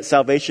received that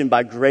salvation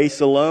by grace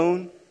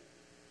alone,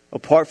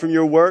 apart from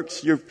your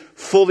works, you're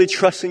fully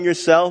trusting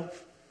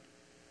yourself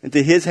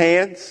into his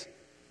hands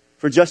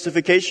for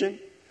justification,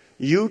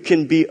 you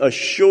can be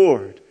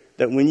assured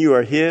that when you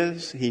are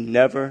his, he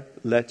never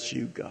lets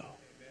you go.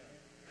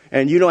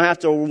 And you don't have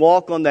to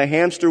walk on the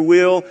hamster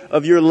wheel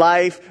of your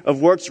life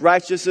of works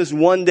righteousness.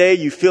 One day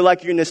you feel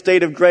like you're in a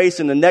state of grace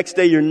and the next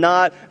day you're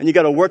not, and you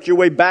got to work your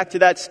way back to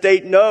that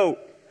state. No.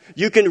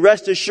 You can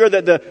rest assured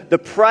that the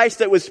price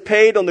that was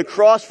paid on the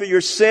cross for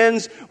your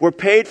sins were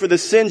paid for the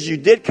sins you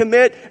did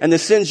commit and the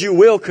sins you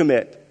will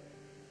commit.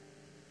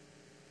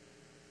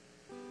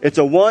 It's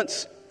a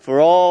once for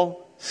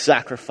all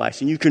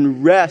sacrifice. And you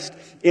can rest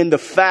in the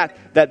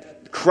fact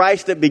that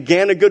Christ that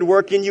began a good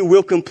work in you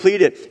will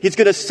complete it. He's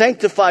going to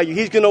sanctify you.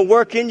 He's going to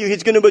work in you.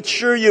 He's going to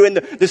mature you. And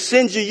the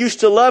sins you used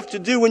to love to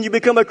do when you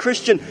become a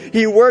Christian,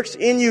 He works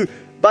in you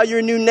by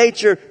your new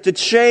nature to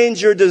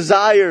change your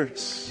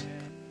desires.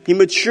 He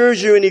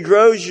matures you and He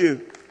grows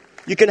you.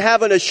 You can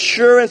have an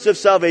assurance of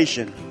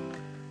salvation.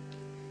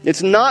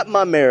 It's not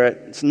my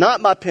merit. It's not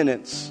my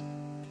penance.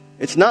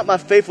 It's not my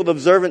faithful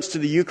observance to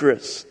the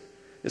Eucharist.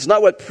 It's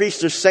not what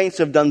priests or saints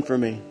have done for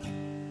me.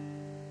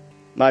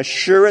 My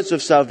assurance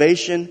of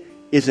salvation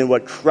is in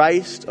what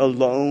Christ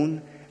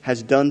alone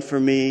has done for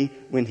me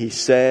when He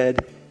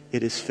said,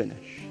 "It is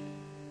finished."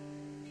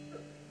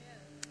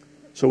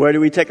 So where do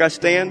we take our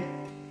stand?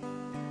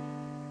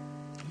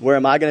 Where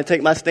am I going to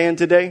take my stand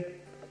today?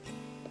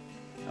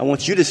 I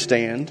want you to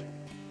stand.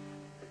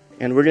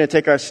 And we're going to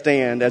take our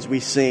stand as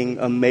we sing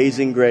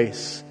 "Amazing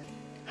Grace,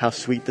 How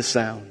Sweet the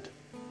Sound."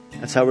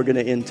 That's how we're going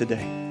to end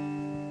today.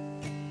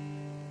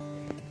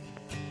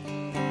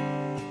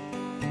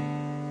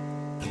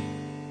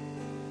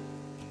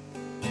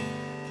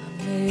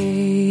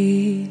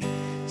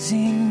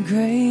 Amazing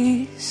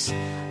grace,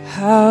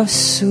 how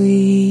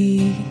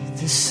sweet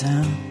the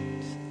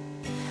sound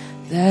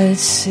that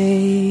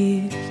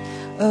saved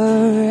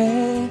a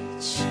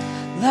wretch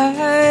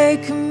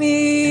like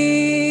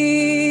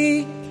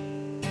me.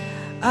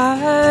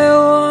 I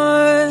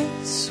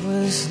once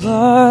was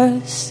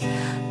lost,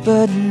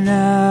 but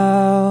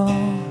now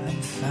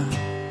I'm found.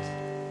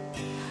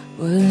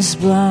 Was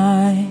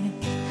blind,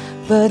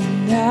 but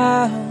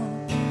now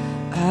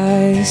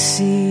I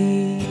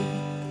see.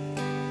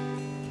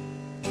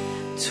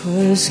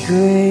 'Twas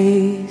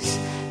grace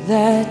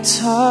that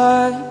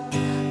taught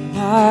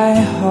my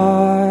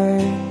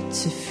heart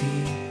to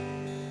fear,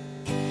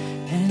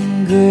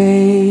 and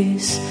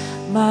grace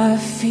my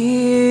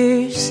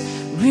fears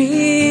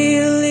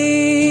relieved.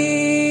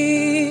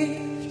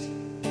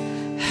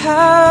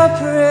 How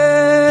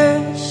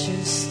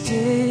precious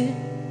did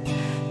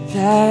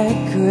that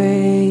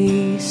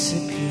grace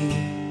appear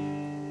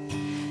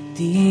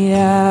the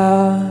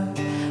hour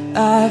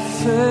I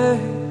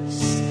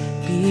first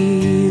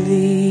believed.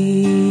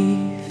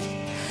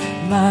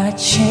 My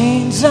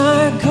chains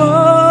are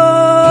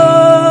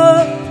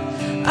gone,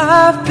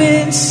 I've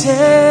been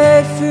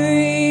set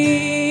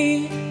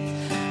free.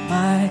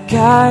 My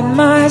God,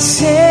 my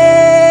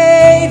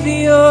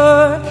Savior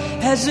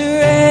has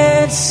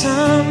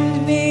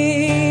ransomed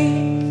me,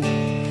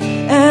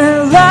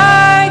 and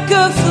like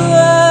a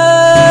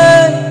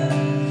flood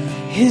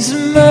His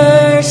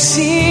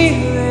mercy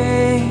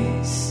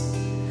reigns,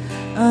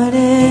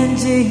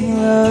 unending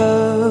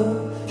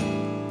love,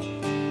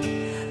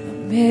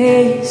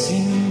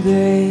 amazing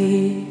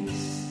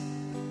grace.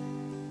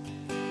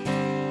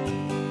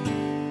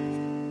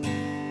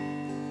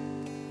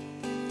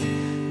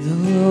 The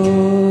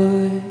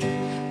Lord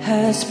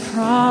has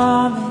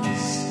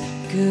promised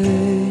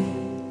good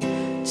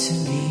to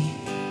me.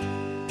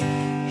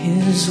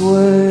 His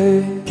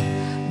word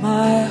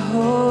my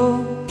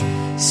hope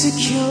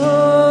secures.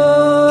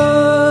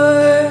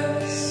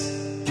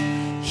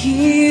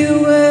 He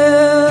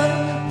will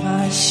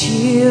my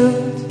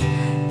shield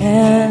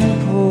and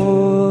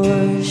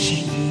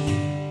portion be,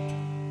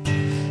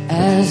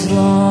 as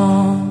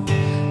long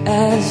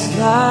as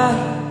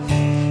life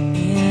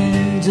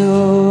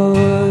endures.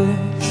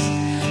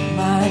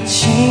 My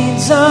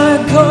chains are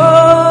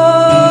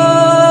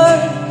gone,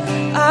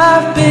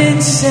 I've been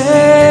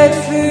set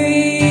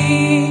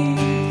free.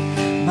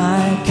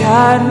 My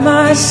God,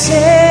 my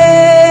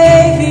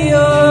Savior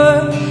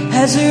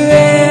has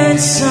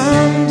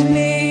ransomed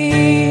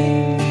me,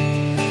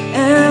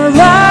 and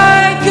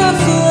like a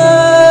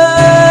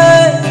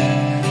flood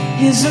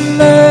His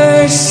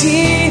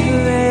mercy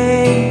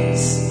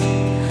reigns,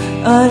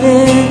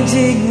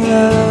 unending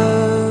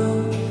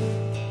love,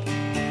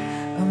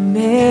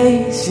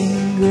 amazing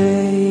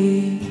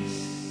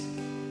grace.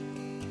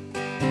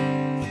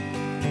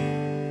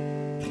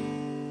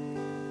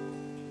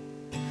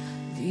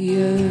 The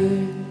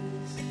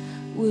earth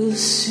will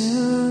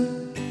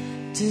soon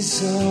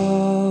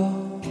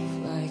dissolve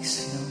like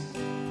snow.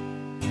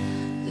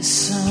 The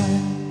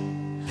sun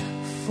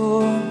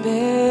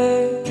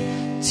forbear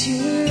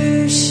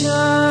to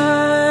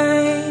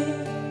shine,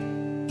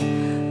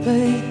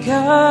 but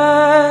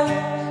God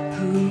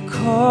who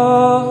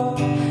called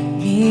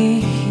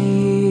me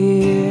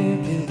here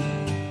below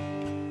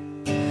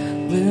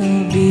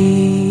will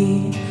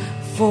be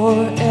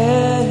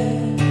forever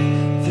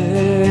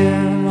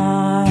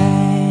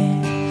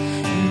mine.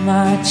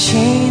 My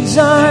chains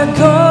are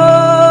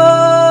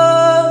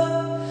gone,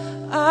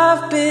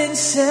 I've been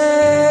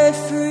set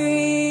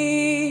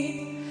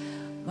free.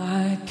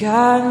 My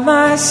God,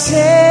 my Savior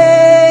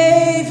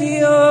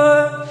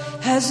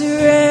has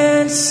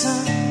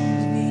ransomed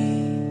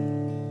me,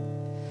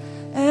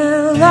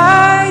 and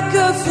like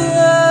a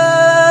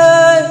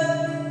flood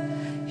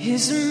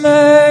His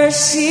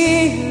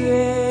mercy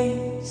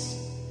reigns,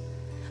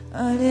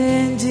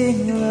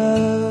 unending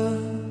love,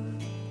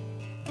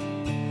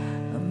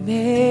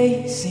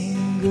 amazing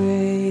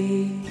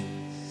grace.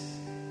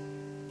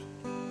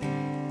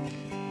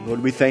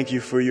 Lord, we thank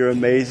you for your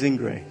amazing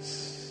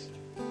grace.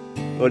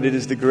 Lord, it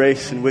is the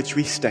grace in which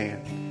we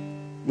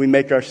stand. We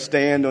make our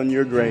stand on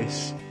your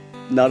grace,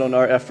 not on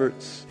our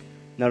efforts,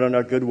 not on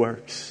our good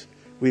works.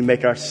 We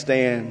make our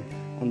stand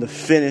on the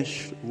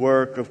finished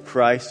work of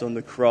Christ on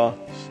the cross,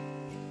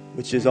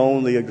 which is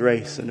only a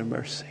grace and a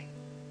mercy.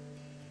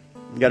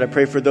 God, I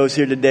pray for those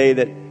here today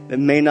that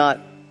may not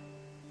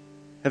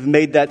have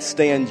made that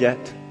stand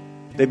yet.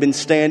 They've been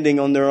standing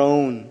on their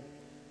own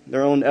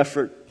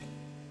effort.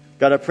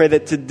 God, I pray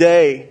that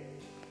today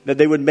that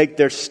they would make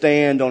their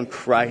stand on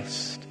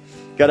Christ.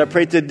 God, I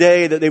pray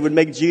today that they would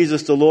make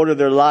Jesus the Lord of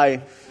their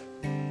life.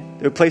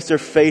 They would place their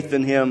faith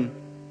in Him.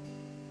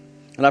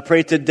 And I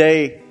pray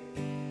today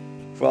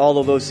for all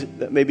of those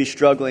that may be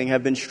struggling,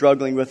 have been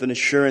struggling with an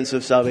assurance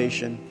of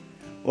salvation.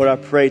 Lord, I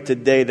pray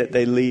today that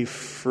they leave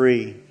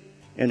free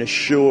and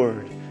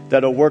assured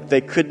that a work they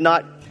could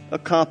not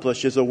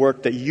accomplish is a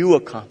work that you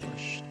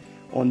accomplished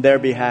on their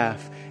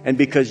behalf. And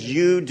because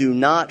you do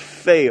not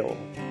fail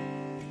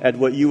at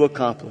what you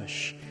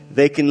accomplish,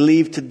 they can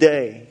leave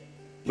today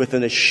with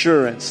an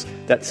assurance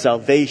that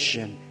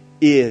salvation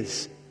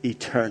is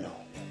eternal.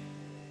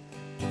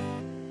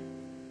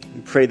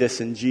 We pray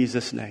this in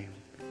Jesus' name.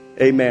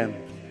 Amen.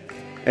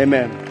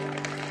 Amen.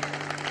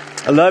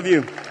 I love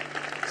you.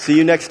 See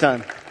you next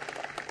time.